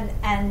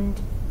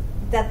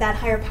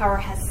higher power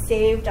has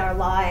saved our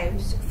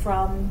lives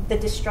from the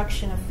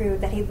destruction of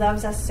food, that he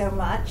loves us so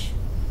much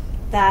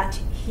that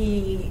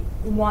he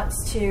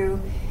wants to,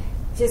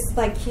 just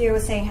like Kia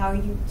was saying, how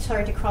you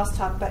started to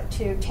crosstalk, but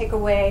to take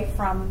away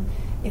from,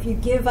 if you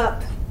give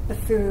up the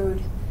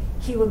food,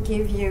 he will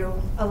give you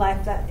a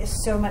life that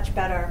is so much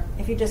better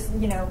if you just,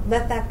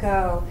 let that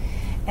go.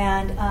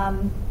 And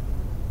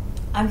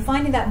I'm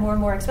finding that more and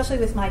more, especially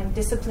with my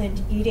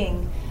disciplined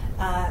eating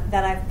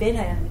that I've been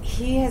in.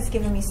 He has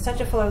given me such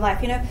a fuller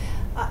life.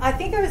 I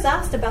think I was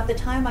asked about the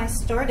time I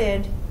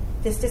started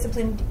this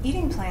disciplined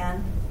eating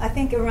plan. I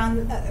think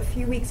around a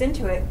few weeks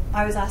into it,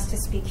 I was asked to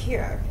speak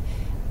here.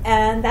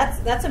 And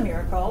that's a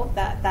miracle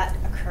that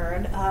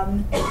occurred.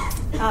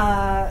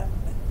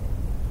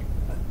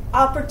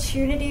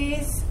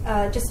 Opportunities,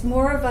 just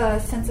more of a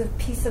sense of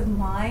peace of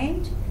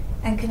mind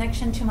and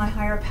connection to my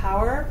higher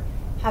power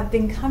have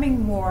been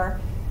coming more.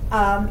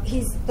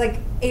 He's like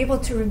able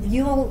to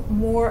reveal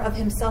more of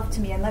himself to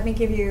me. And let me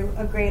give you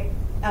a great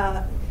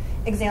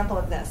example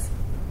of this.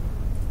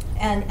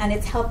 And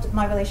it's helped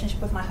my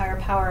relationship with my higher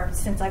power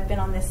since I've been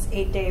on this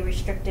 8-day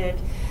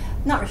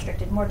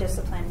more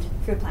disciplined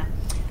food plan.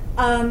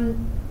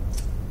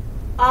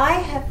 I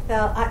have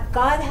felt,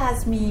 God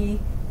has me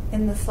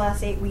in this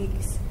last 8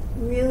 weeks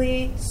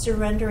really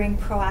surrendering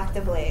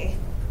proactively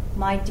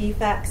my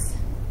defects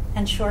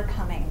and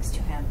shortcomings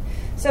to him.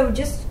 So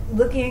just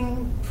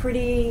looking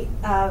pretty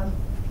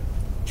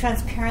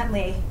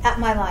transparently at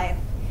my life,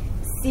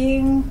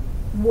 seeing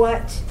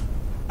what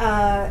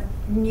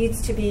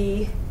needs to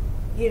be,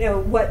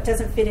 what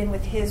doesn't fit in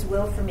with his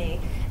will for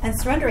me, and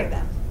surrendering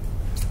them.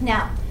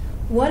 Now,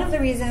 one of the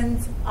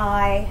reasons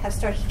I have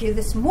started to do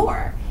this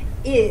more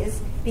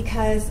is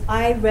because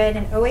I read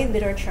in OA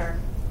literature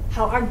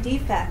how our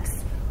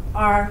defects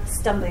are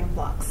stumbling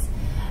blocks.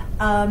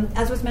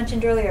 As was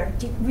mentioned earlier,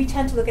 we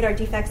tend to look at our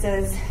defects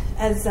as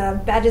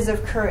badges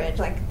of courage.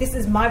 Like, this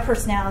is my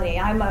personality.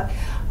 I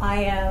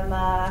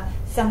am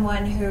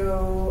someone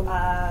who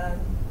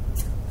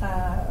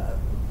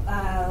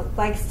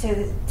likes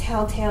to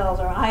tell tales,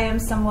 or I am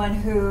someone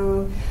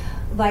who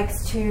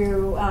likes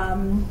to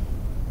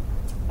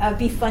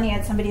be funny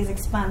at somebody's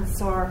expense,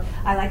 or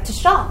I like to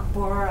shop,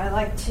 or I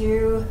like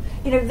to,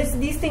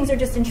 these things are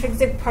just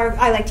intrinsic part.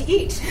 I like to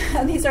eat.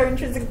 These are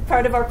intrinsic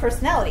part of our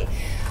personality.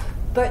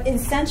 But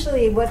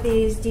essentially what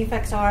these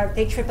defects are,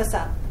 they trip us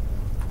up.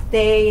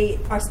 They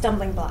are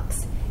stumbling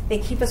blocks. They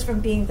keep us from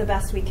being the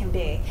best we can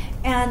be.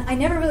 And I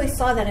never really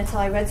saw that until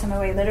I read some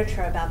OA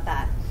literature about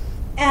that.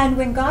 And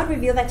when God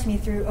revealed that to me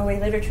through OA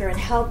literature and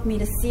helped me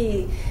to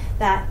see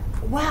that,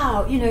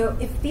 wow,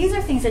 if these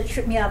are things that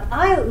trip me up,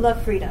 I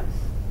love freedom.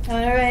 All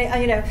right,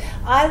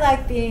 I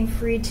like being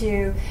free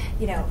to,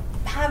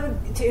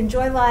 to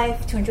enjoy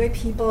life, to enjoy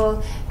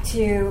people,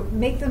 to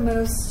make the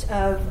most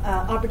of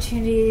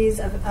opportunities,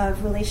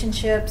 of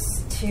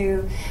relationships,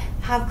 to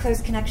have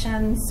close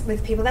connections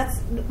with people. That's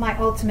my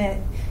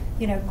ultimate,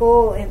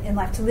 goal in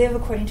life, to live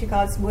according to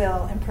God's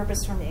will and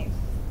purpose for me,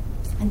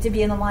 and to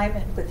be in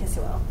alignment with his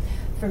will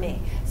for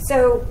me.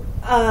 So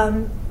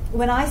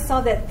when I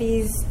saw that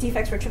these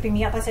defects were tripping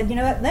me up, I said, you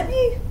know what, let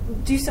me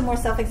do some more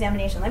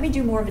self-examination. Let me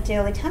do more of a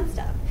daily 10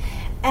 step.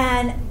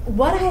 And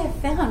what I have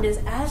found is,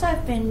 as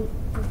I've been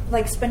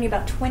spending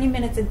about 20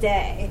 minutes a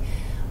day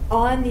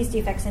on these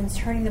defects and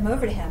turning them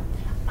over to him,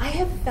 I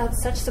have felt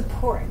such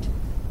support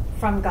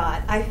from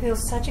God. I feel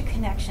such a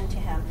connection to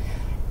him.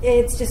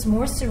 It's just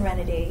more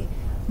serenity,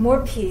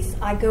 more peace.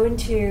 I go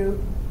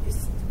into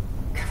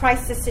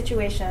crisis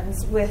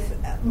situations with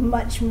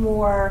much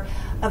more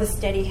of a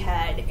steady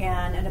head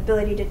and an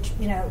ability to,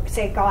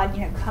 say, God,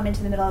 come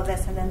into the middle of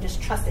this, and then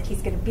just trust that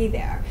he's going to be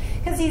there.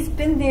 Because he's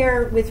been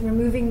there with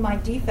removing my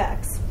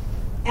defects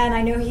And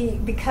I know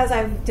because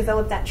I've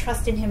developed that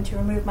trust in him to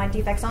remove my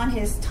defects on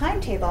his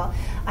timetable,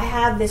 I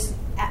have this,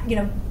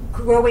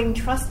 growing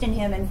trust in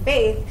him and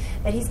faith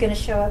that he's going to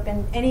show up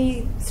in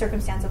any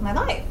circumstance of my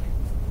life.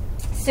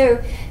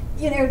 So,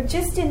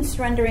 just in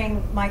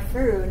surrendering my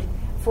food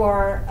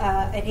for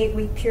an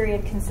 8-week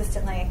period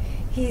consistently,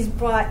 he's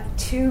brought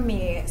to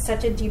me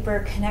such a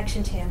deeper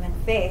connection to him and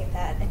faith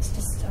that it's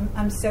just,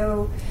 I'm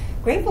so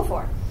grateful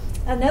for.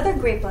 Another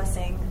great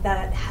blessing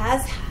that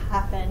has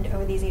happened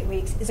over these 8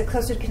 weeks is a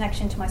closer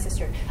connection to my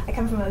sister. I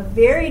come from a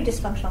very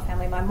dysfunctional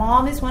family. My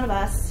mom is one of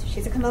us.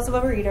 She's a compulsive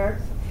overeater.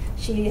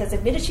 She has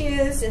admitted she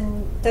is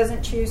and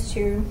doesn't choose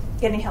to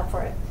get any help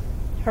for it.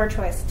 Her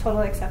choice,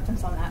 total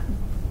acceptance on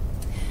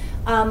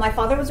that. My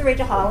father was a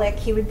rageaholic.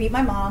 He would beat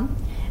my mom,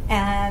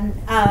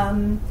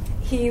 and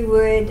he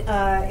would.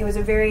 It was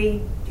a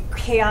very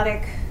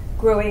chaotic,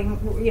 growing,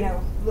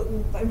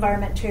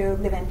 environment to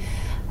live in.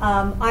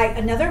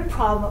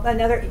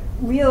 Another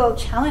real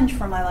challenge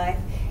for my life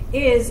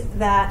is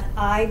that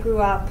I grew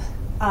up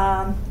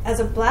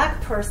as a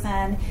black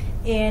person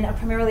in a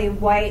primarily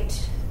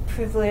white,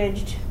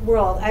 privileged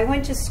world. I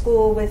went to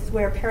school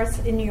where Paris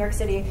in New York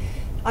City.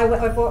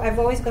 I've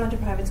always gone to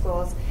private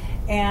schools,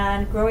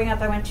 and growing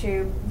up I went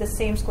to the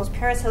same schools: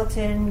 Paris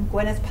Hilton,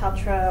 Gwyneth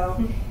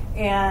Paltrow,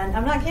 and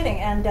I'm not kidding,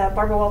 and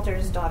Barbara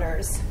Walters'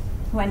 daughters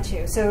went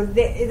to. So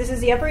this is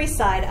the Upper East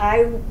Side.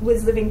 I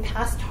was living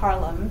past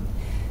Harlem,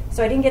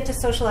 so I didn't get to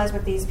socialize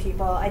with these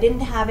people. I didn't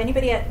have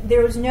anybody.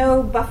 There was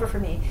no buffer for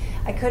me.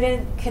 I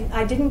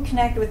didn't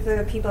connect with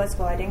the people at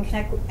school. I didn't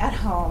connect at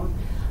home.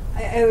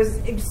 I was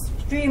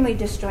extremely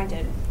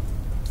disjointed.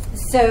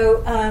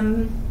 So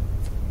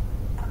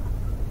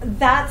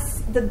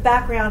that's the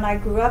background I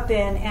grew up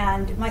in,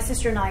 and my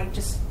sister and I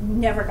just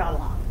never got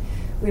along.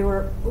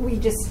 We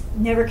just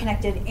never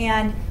connected.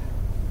 And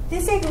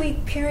this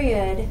 8-week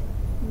period,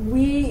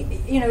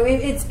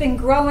 it's been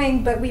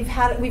growing, but we've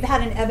had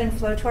an ebb and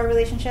flow to our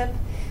relationship,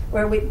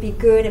 where we'd be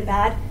good and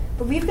bad.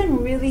 But we've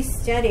been really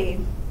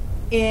steady.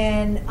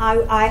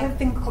 I have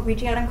been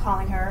reaching out and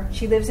calling her.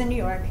 She lives in New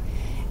York.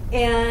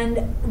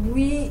 And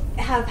we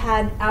have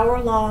had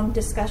hour-long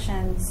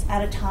discussions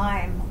at a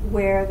time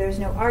where there's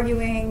no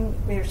arguing,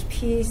 there's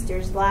peace,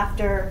 there's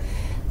laughter,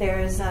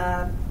 there's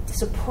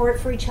support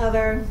for each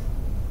other,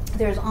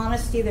 there's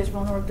honesty, there's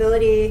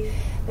vulnerability,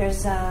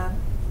 there's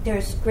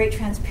great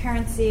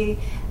transparency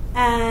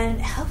and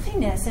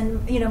healthiness.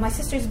 And, my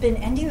sister's been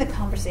ending the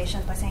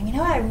conversations by saying,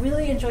 I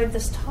really enjoyed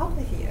this talk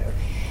with you.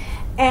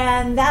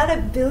 And that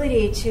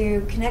ability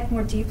to connect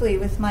more deeply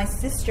with my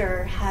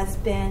sister has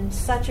been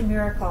such a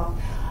miracle.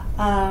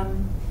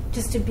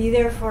 Just to be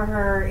there for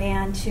her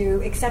and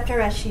to accept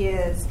her as she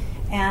is.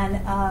 And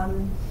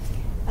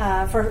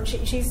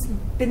she's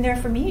been there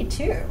for me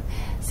too.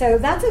 So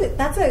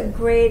that's a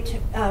great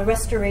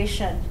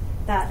restoration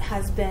that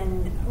has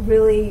been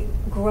really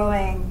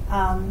growing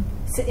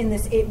in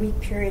this 8-week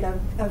period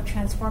of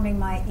transforming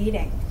my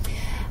eating.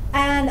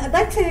 And I'd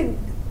like to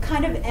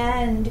kind of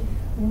end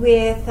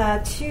with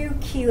 2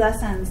 key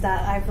lessons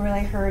that I've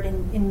really heard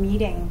in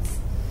meetings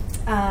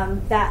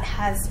that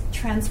has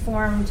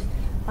transformed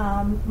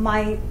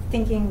my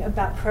thinking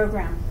about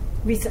program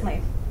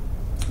recently.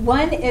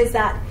 One is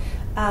that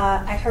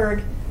I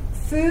heard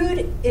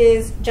food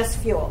is just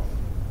fuel.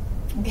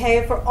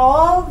 Okay, for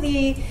all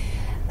the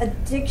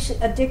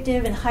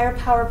addictive and higher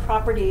power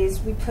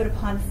properties we put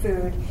upon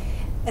food,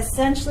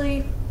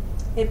 essentially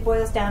it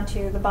boils down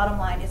to the bottom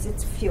line is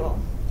it's fuel.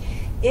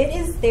 It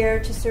is there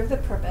to serve the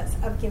purpose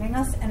of giving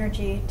us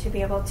energy to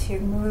be able to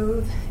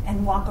move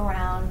and walk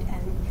around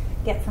and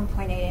get from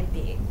point A and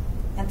B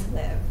and to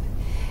live.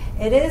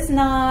 It is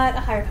not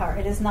a higher power.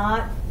 It is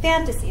not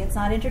fantasy. It's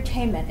not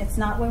entertainment. It's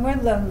not when we're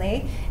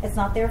lonely. It's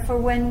not there for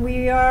when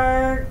we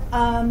are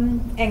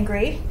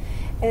angry.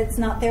 It's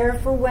not there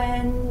for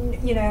when,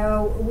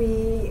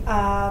 we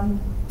are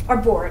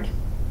bored.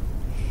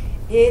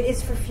 It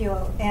is for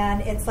fuel,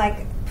 and it's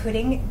like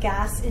putting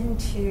gas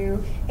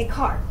into a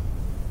car.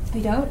 We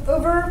don't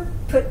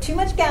put too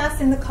much gas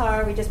in the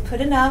car. We just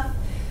put enough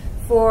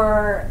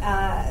for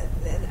the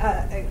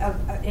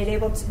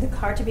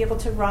car to be able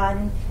to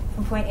run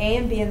from point A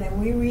and B, and then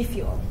we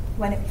refuel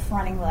when it's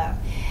running low.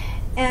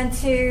 And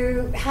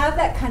to have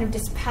that kind of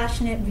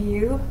dispassionate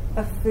view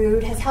of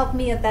food has helped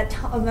me at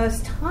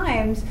those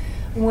times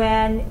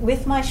when,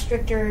 with my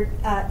stricter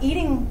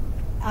eating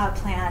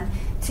plan,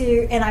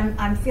 and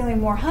I'm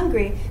feeling more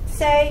hungry,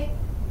 say,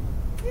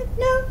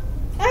 no.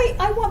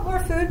 I want more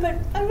food, but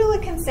I really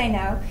can say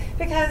no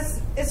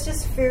because it's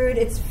just food,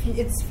 it's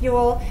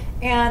fuel,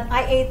 and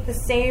I ate the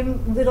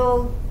same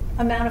little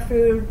amount of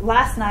food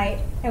last night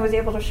and was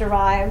able to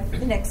survive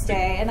the next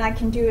day, and I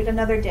can do it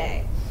another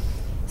day.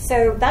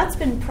 So that's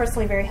been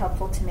personally very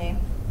helpful to me.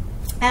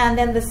 And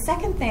then the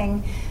second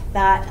thing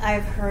that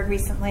I've heard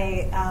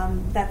recently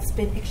that's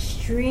been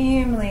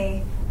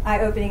extremely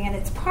eye-opening, and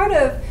it's part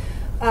of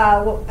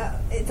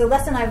it's a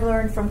lesson I've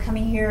learned from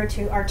coming here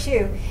to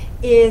R2,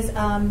 is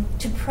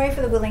to pray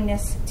for the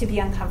willingness to be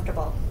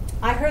uncomfortable.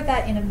 I heard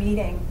that in a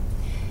meeting.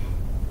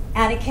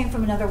 and it came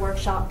from another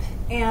workshop,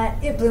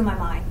 and it blew my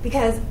mind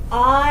because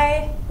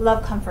I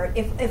love comfort.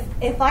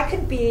 If I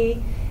could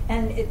be,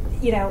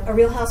 a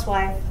Real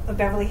Housewife of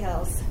Beverly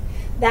Hills,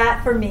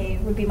 that for me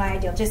would be my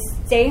ideal. Just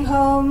staying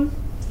home,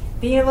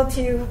 being able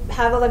to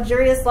have a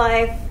luxurious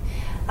life,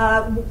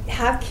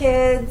 have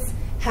kids,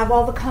 have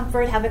all the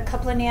comfort, have a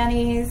couple of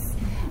nannies,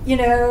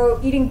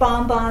 eating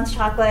bonbons,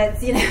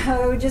 chocolates,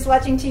 just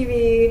watching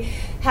TV,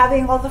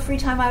 having all the free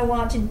time I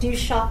want to do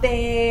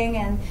shopping,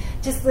 and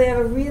just live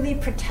a really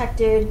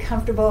protected,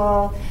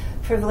 comfortable,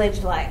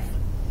 privileged life.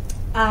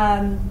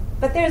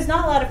 But there's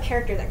not a lot of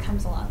character that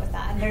comes along with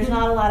that, and there's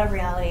not a lot of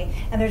reality,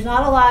 and there's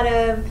not a lot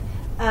of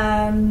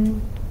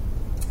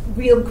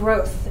real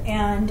growth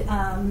and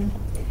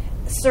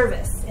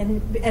service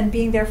and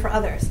being there for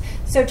others.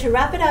 So to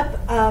wrap it up,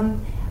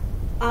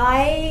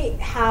 I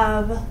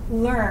have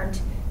learned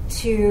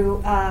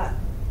to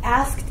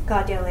ask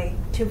God daily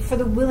for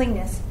the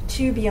willingness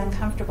to be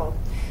uncomfortable,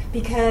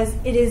 because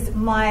it is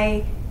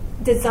my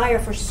desire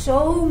for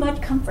so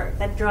much comfort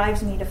that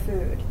drives me to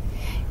food.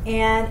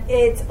 And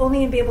it's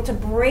only to be able to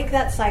break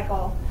that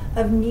cycle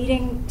of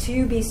needing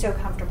to be so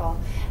comfortable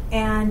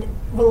and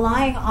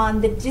relying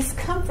on the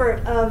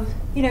discomfort of,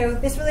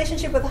 this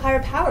relationship with a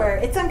higher power.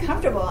 It's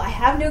uncomfortable. I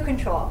have no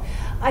control.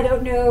 I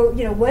don't know,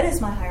 what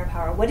is my higher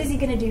power? What is he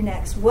going to do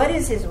next? What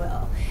is his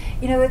will?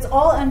 It's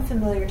all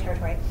unfamiliar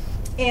territory.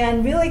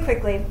 And really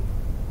quickly,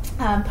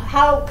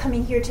 how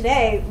coming here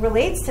today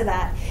relates to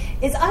that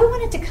is I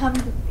wanted to come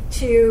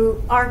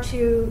to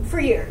R2 for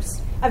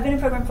years. I've been in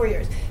program for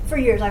years. For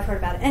years I've heard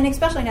about it. And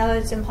especially now that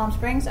it's in Palm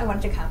Springs, I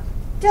wanted to come.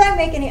 Did I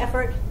make any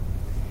effort?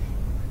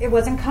 It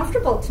wasn't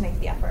comfortable to make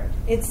the effort.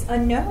 It's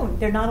unknown.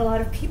 There are not a lot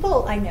of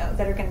people I know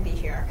that are going to be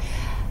here.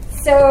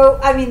 So,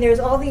 there's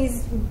all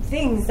these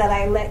things that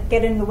I let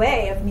get in the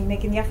way of me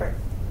making the effort.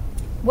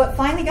 What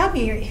finally got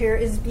me here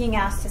is being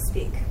asked to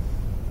speak.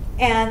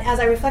 And as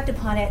I reflect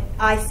upon it,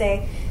 I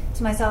say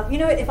to myself,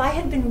 if I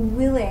had been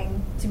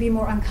willing to be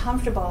more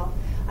uncomfortable,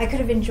 I could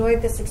have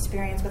enjoyed this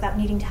experience without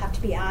needing to have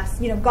to be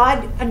asked.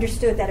 God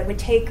understood that it would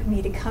take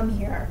me to come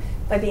here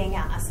by being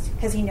asked,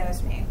 because he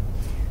knows me.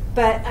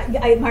 But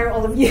I admire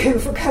all of you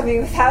for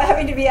coming without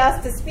having to be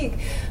asked to speak.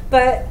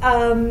 But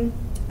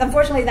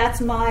unfortunately, that's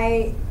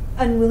my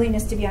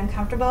unwillingness to be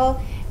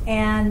uncomfortable.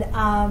 And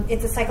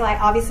it's a cycle I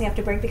obviously have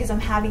to break, because I'm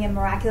having a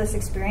miraculous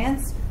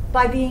experience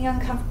by being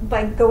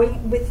by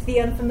going with the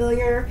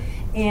unfamiliar.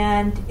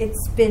 And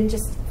it's been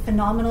just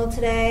phenomenal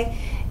today.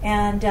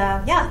 And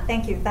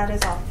thank you. That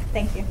is all.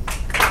 Thank you.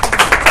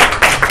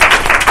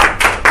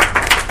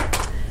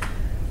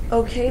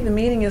 Okay, the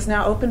meeting is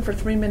now open for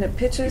 3-minute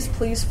pitches.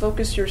 Please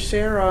focus your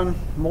share on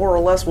more or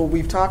less what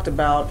we've talked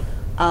about,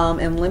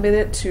 and limit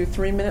it to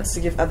 3 minutes to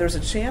give others a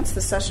chance.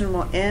 The session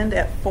will end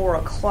at 4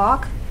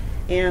 o'clock,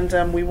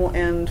 and we will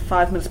end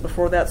 5 minutes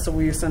before that, so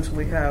we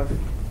essentially have,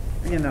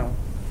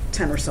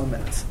 10 or so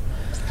minutes.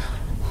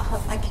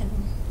 I can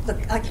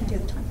do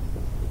the time.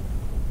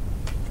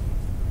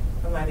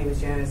 My name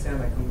is Janice,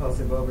 and I'm a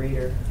compulsive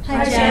overeater.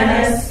 Hi,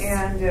 Janice.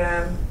 And,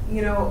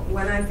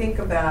 when I think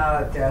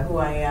about who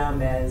I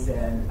am as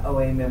an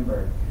OA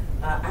member,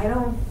 I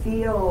don't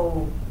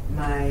feel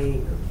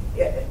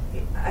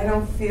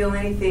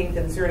anything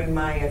concerning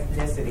my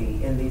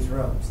ethnicity in these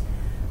rooms.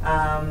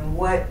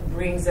 What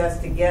brings us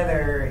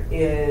together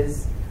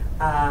is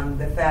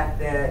the fact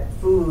that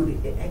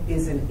food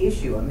is an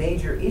issue, a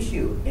major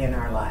issue in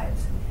our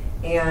lives.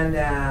 And,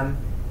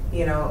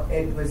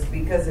 it was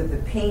because of the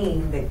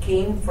pain that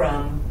came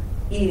from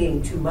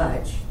eating too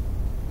much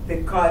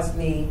that caused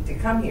me to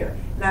come here.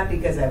 Not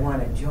because I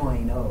want to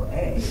join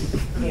OA,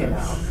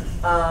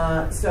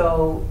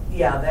 So,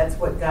 that's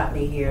what got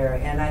me here.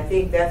 And I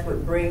think that's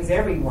what brings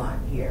everyone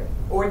here.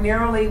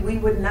 Ordinarily, we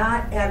would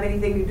not have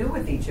anything to do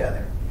with each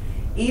other.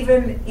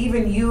 Even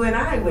you and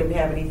I wouldn't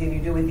have anything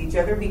to do with each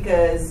other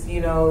because,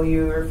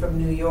 you're from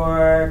New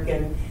York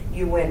and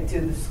you went to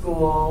the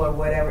school or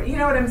whatever. You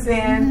know what I'm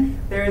saying?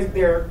 Mm-hmm.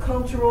 There are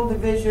cultural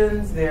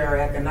divisions, there are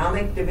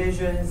economic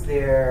divisions,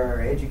 there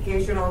are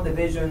educational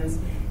divisions,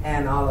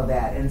 and all of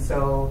that. And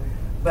so,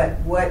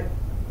 but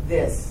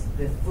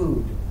the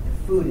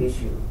food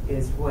issue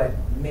is what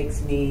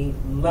makes me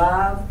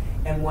love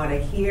and want to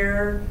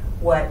hear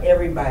what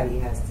everybody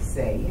has to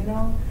say,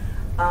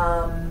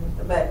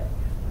 But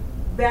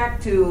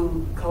back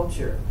to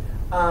culture.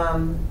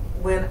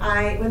 When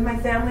my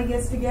family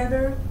gets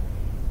together,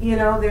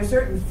 there's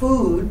certain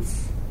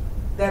foods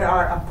that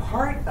are a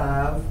part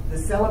of the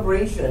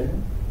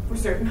celebration for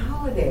certain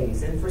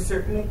holidays and for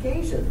certain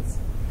occasions.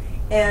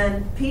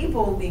 And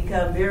people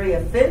become very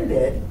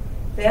offended,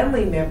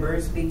 family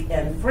members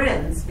and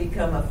friends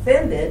become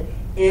offended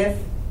if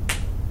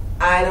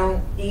I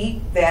don't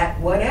eat that,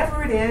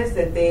 whatever it is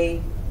that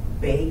they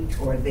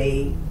baked or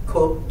they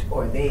cooked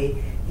or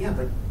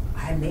but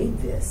I made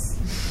this.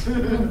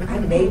 I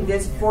made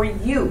this for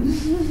you,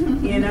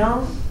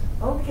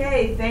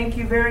 Okay, thank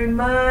you very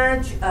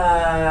much.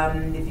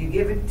 If you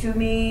give it to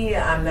me,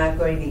 I'm not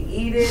going to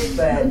eat it.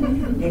 But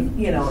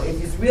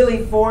if it's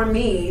really for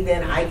me,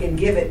 then I can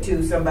give it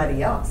to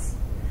somebody else.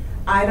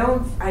 I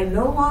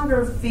no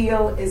longer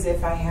feel as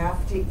if I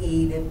have to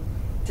eat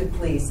to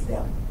please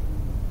them.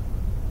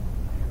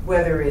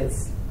 Whether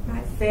it's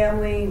my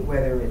family,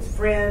 whether it's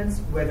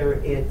friends,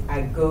 whether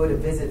I go to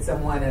visit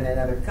someone in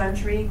another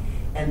country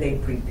and they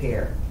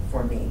prepare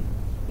for me.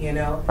 You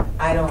know,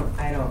 I don't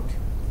have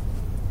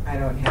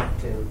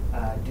to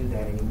do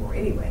that anymore.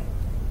 Anyway,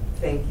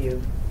 thank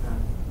you.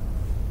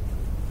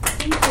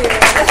 Thank you.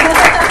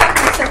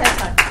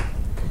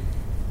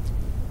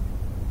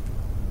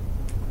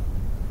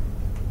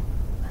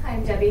 Hi,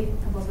 I'm Debbie.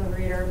 I'm also a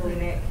reader,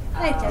 bulimic.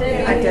 Hi,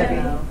 Debbie. Hi,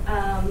 Debbie. I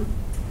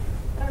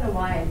don't know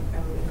why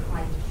I'm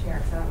inclined to share,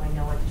 because I don't really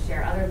know what to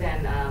share, other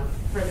than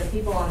for the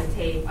people on the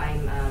tape,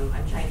 I'm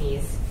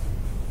Chinese,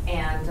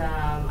 and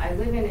I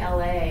live in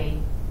LA,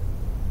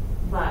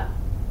 but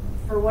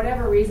for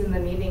whatever reason, the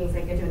meetings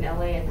I get to in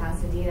LA and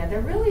Pasadena,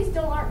 there really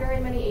still aren't very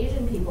many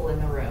Asian people in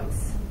the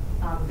rooms.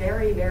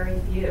 Very, very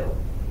few.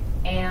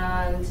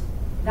 And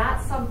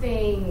that's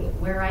something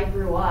where I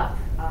grew up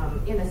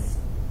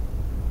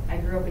I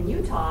grew up in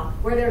Utah,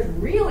 where there's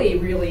really,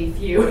 really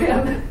few,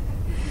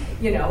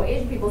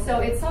 Asian people. So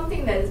it's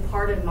something that is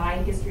part of my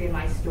history and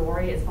my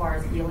story, as far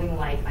as feeling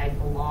like I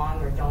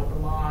belong or don't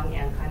belong,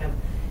 and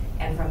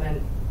from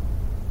an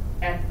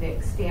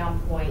ethnic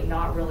standpoint,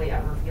 not really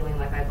ever feeling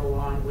like I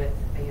belonged with,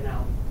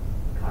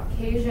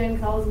 Caucasian,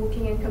 because I was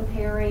looking and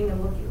comparing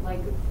and looking like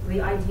the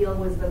ideal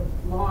was the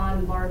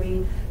blonde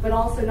Barbie, but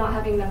also not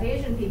having enough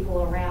Asian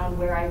people around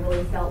where I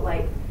really felt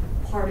like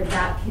part of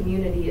that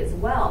community as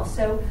well.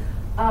 So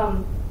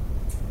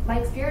my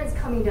experience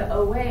coming to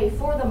OA,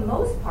 for the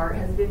most part,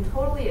 has been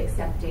totally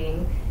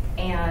accepting,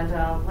 and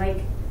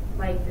like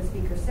the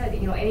speaker said,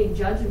 any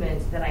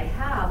judgment that I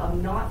have,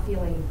 I'm not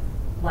feeling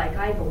like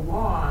I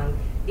belong,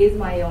 is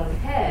my own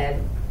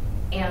head,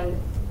 and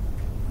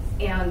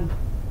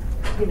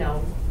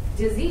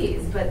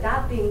disease. But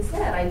that being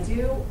said, I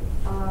do,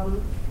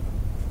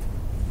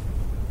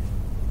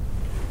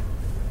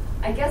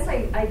 I guess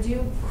I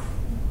do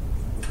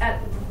at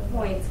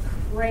points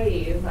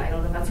crave, I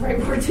don't know if that's the right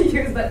word to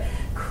use, but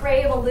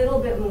crave a little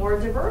bit more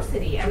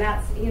diversity. And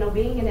that's,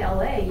 being in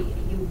LA,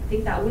 you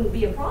think that wouldn't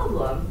be a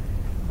problem.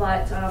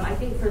 But I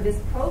think for this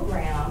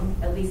program,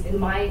 at least in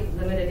my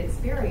limited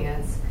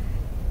experience,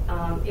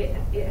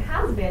 it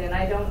has been, and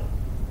I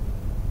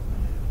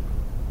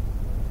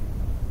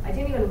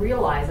didn't even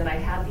realize that I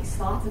had these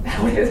thoughts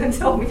about it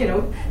until,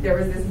 there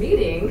was this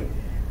meeting.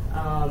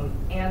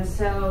 And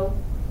so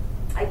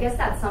I guess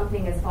that's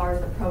something, as far as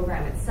the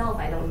program itself,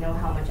 I don't know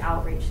how much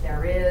outreach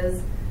there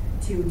is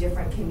to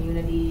different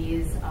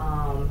communities.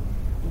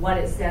 What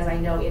it says, I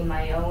know in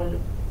my own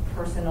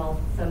personal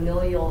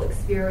familial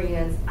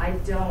experience, I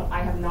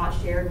have not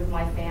shared with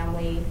my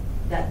family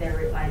that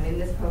I'm in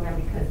this program,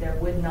 because there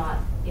would not,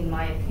 in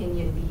my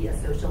opinion, be a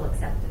social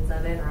acceptance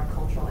of it or a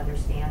cultural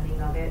understanding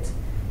of it.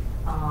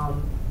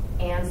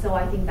 And so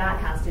I think that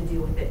has to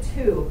do with it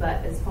too.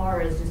 But as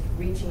far as just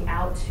reaching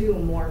out to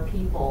more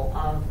people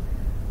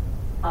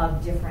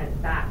of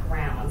different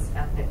backgrounds,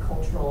 ethnic,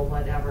 cultural,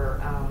 whatever,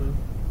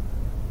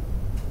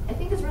 I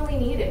think is really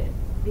needed,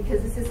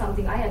 because this is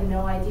something I had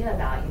no idea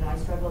about. I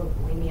struggled with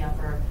bulimia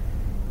for,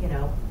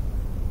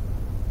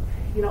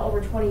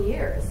 over 20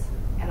 years,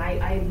 and I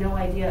had no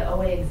idea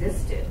OA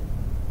existed,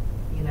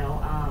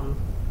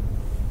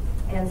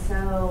 and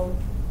so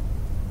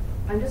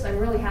I'm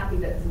really happy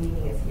that this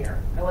meeting is here.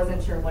 I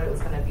wasn't sure what it was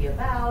going to be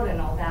about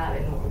and all that,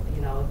 and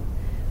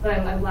but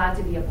I'm glad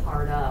to be a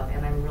part of,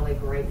 and I'm really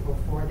grateful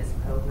for this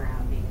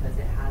program, because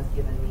it has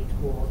given me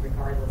tools,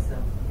 regardless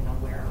of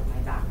where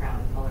my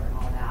background and color and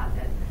all that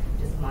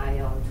just my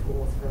own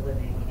tools for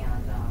living,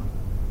 and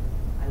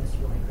I'm just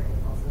really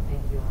grateful. So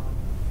thank you all.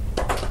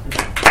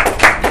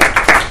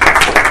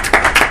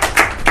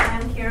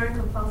 I'm Karen,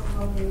 compulsive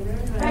overeater.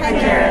 Hi,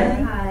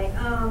 Karen. Hi.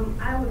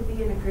 I would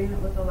be in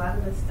agreement with a lot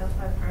of the stuff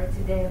I've heard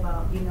today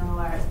about, the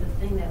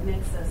thing that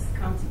makes us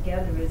come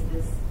together is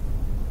this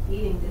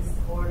eating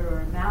disorder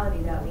or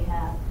malady that we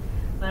have.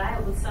 But I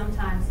would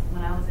sometimes,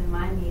 when I was in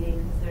my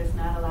meetings, there's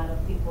not a lot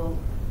of people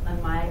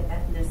on my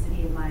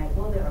ethnicity,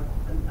 there are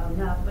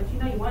enough, but you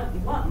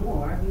want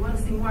more. You want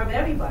to see more of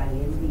everybody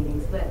in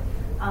meetings. But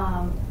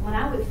when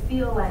I would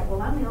feel like,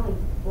 well, I'm the only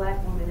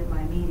black woman in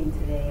my meeting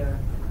today, or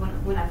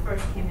when I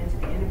first came into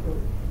the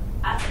intergroup,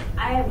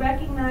 I had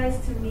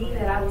recognized to me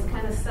that I was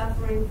kind of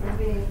suffering from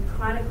being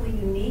chronically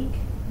unique.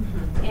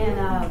 Mm-hmm.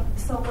 And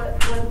so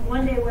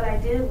one day what I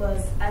did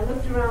was I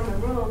looked around the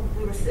room.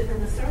 We were sitting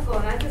in a circle,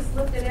 and I just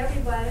looked at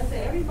everybody. I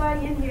said,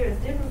 everybody in here is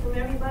different from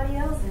everybody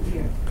else in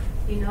here.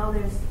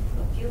 There's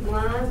a few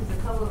blondes, there's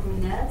a couple of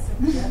brunettes.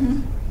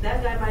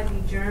 That guy might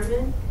be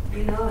German,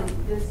 and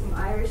there's some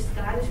Irish,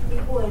 Scottish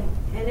people,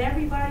 and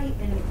everybody,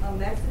 and a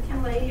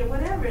Mexican lady or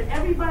whatever. And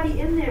everybody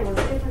in there was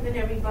different than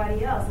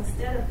everybody else.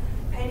 Instead of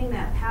painting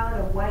that palette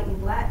of white and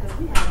black, because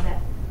we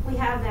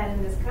have that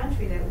in this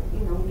country that we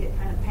get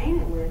kind of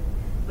painted with,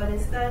 but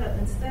instead of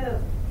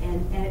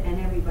and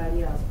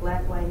everybody else,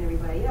 black, white, and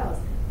everybody else.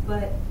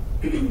 But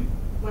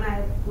when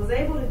I was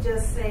able to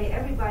just say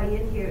everybody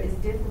in here is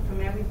different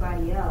from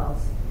everybody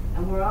else,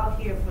 and we're all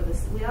here for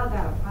this, we all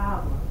got a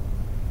problem.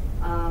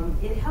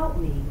 it helped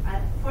me.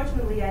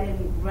 Fortunately, I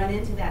didn't run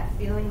into that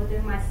feeling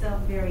within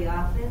myself very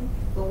often,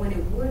 but when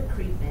it would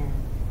creep in,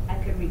 I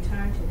could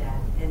return to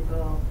that and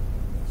go,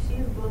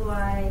 she's blue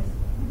eyes,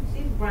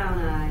 she's brown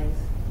eyes,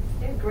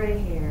 they're gray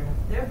hair,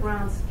 they're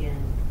brown skin.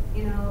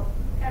 You know,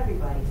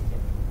 everybody's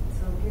different.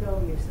 So get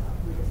over yourself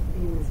and just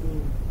being as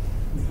you.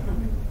 So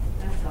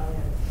that's all it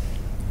is.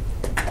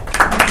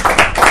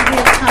 We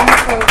have time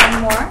for one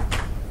more.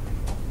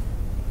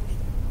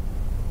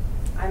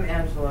 I'm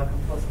Angela,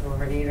 compulsive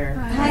overeater.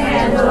 Hi,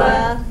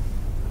 Angela.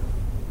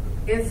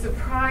 It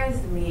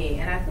surprised me,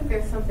 and I think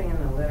there's something in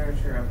the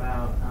literature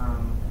about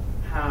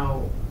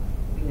how,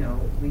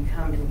 we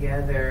come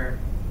together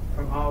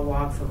from all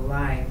walks of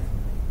life,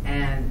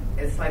 and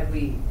it's like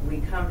we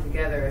come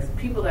together as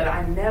people that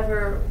I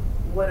never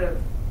would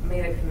have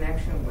made a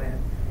connection with.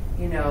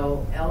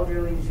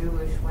 Elderly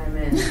Jewish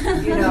women, I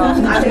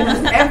mean,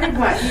 just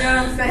everybody, you know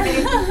what I'm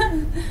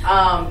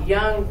saying?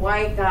 Young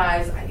white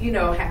guys,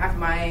 half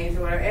my age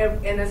or whatever.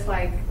 And it's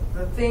like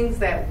the things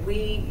that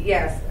we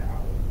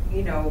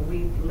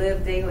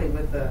live daily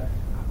with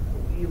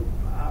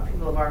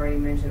people have already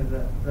mentioned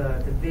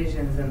the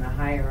divisions and the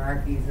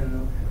hierarchies and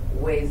the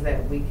ways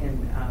that we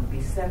can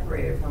be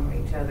separated from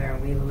each other,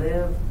 and we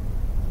live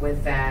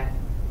with that.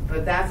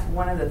 But that's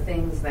one of the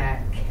things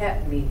that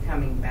kept me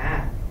coming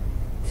back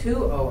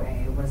to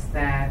OA, was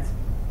that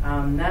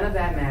none of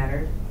that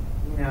mattered.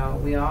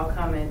 We all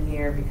come in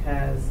here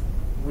because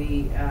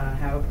we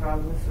have a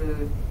problem with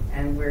food,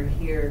 and we're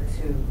here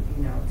to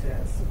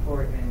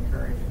support and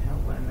encourage and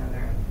help one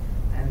another.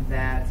 And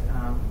that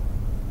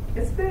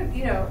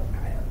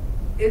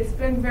it's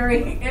been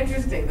very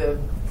interesting, the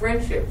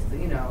friendships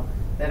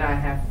that I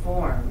have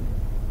formed,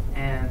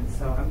 and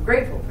so I'm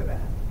grateful for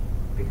that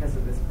because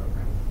of this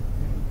program.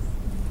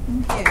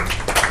 Thank you.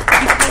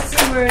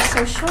 Because we're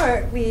so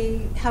short,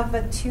 we have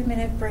a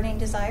 2-minute burning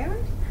desire.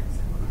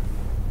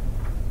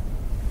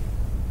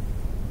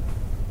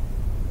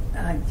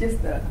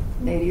 Just the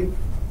Native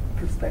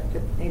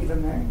perspective, Native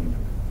American.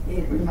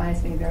 It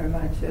reminds me very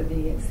much of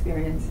the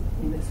experience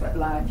in the Sweat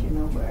Lodge,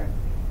 where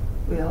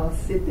we all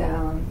sit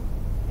down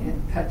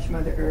and touch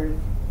Mother Earth,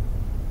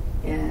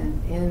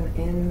 and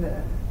in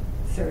the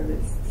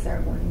service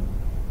ceremony,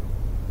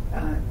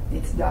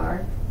 it's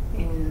dark,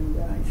 and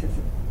it says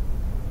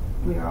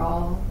we are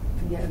all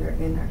together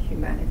in our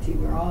humanity.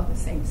 We're all the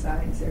same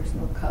size. There's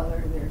no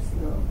color. There's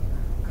no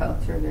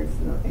culture. There's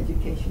no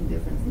education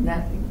difference.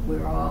 Nothing.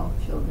 We're all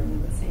children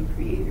of the same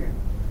Creator,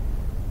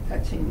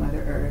 touching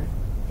Mother Earth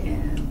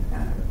and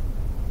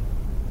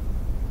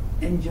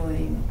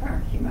enjoying our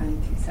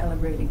humanity,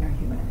 celebrating our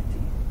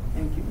humanity.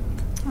 Thank you.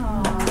 I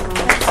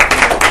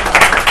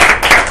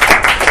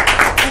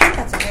think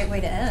that's a great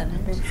way to end.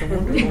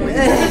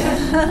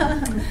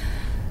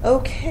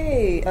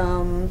 Okay.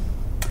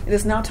 It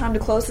is now time to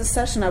close this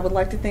session. I would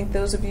like to thank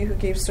those of you who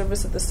gave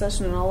service at the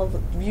session and all of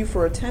you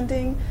for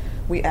attending.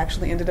 We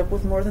actually ended up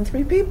with more than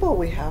 3 people.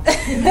 We have closer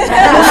to 10.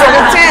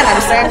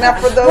 I'm saying that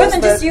for those More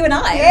than just you and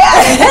I.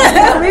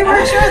 Yeah. We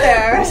were sure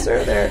there. We're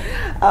sure there.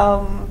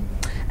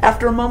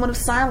 After a moment of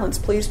silence,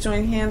 please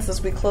join hands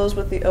as we close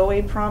with the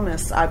OA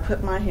promise. I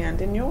put my hand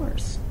in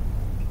yours.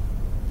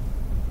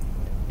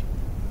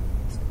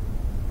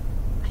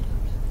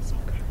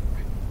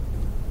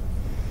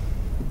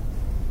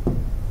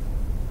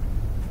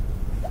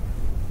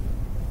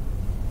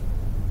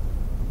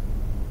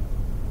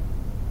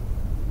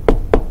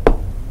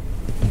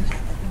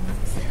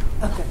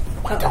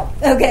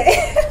 Okay.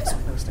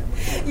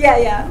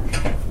 Yeah. I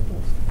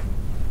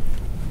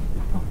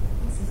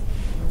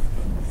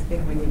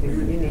think you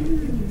need to do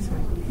this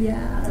one.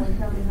 Yeah.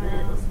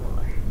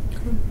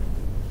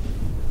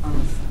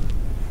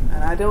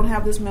 And I don't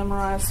have this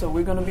memorized, so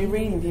we're going to be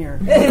reading here.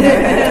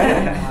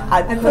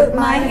 I put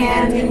my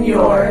hand in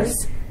yours,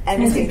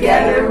 and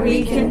together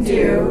we can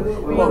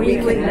do what we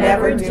could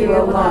never do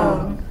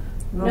alone.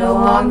 No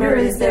longer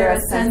is there a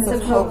sense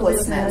of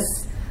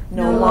hopelessness.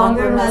 No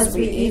longer must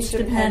we each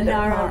depend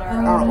on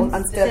our own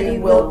unsteady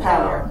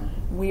willpower.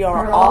 We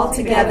are all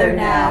together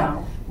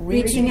now,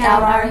 reaching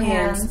out our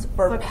hands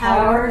for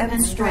power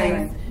and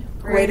strength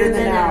greater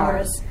than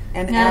ours.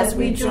 And as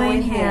we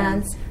join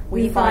hands,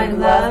 we find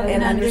love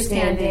and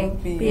understanding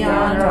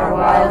beyond our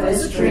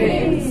wildest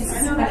dreams.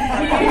 Even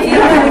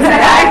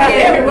back,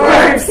 it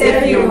works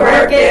if you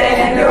work it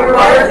and you're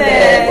worth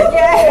it.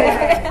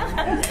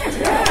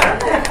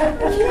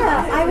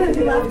 Yeah, I would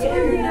love to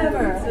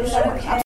remember.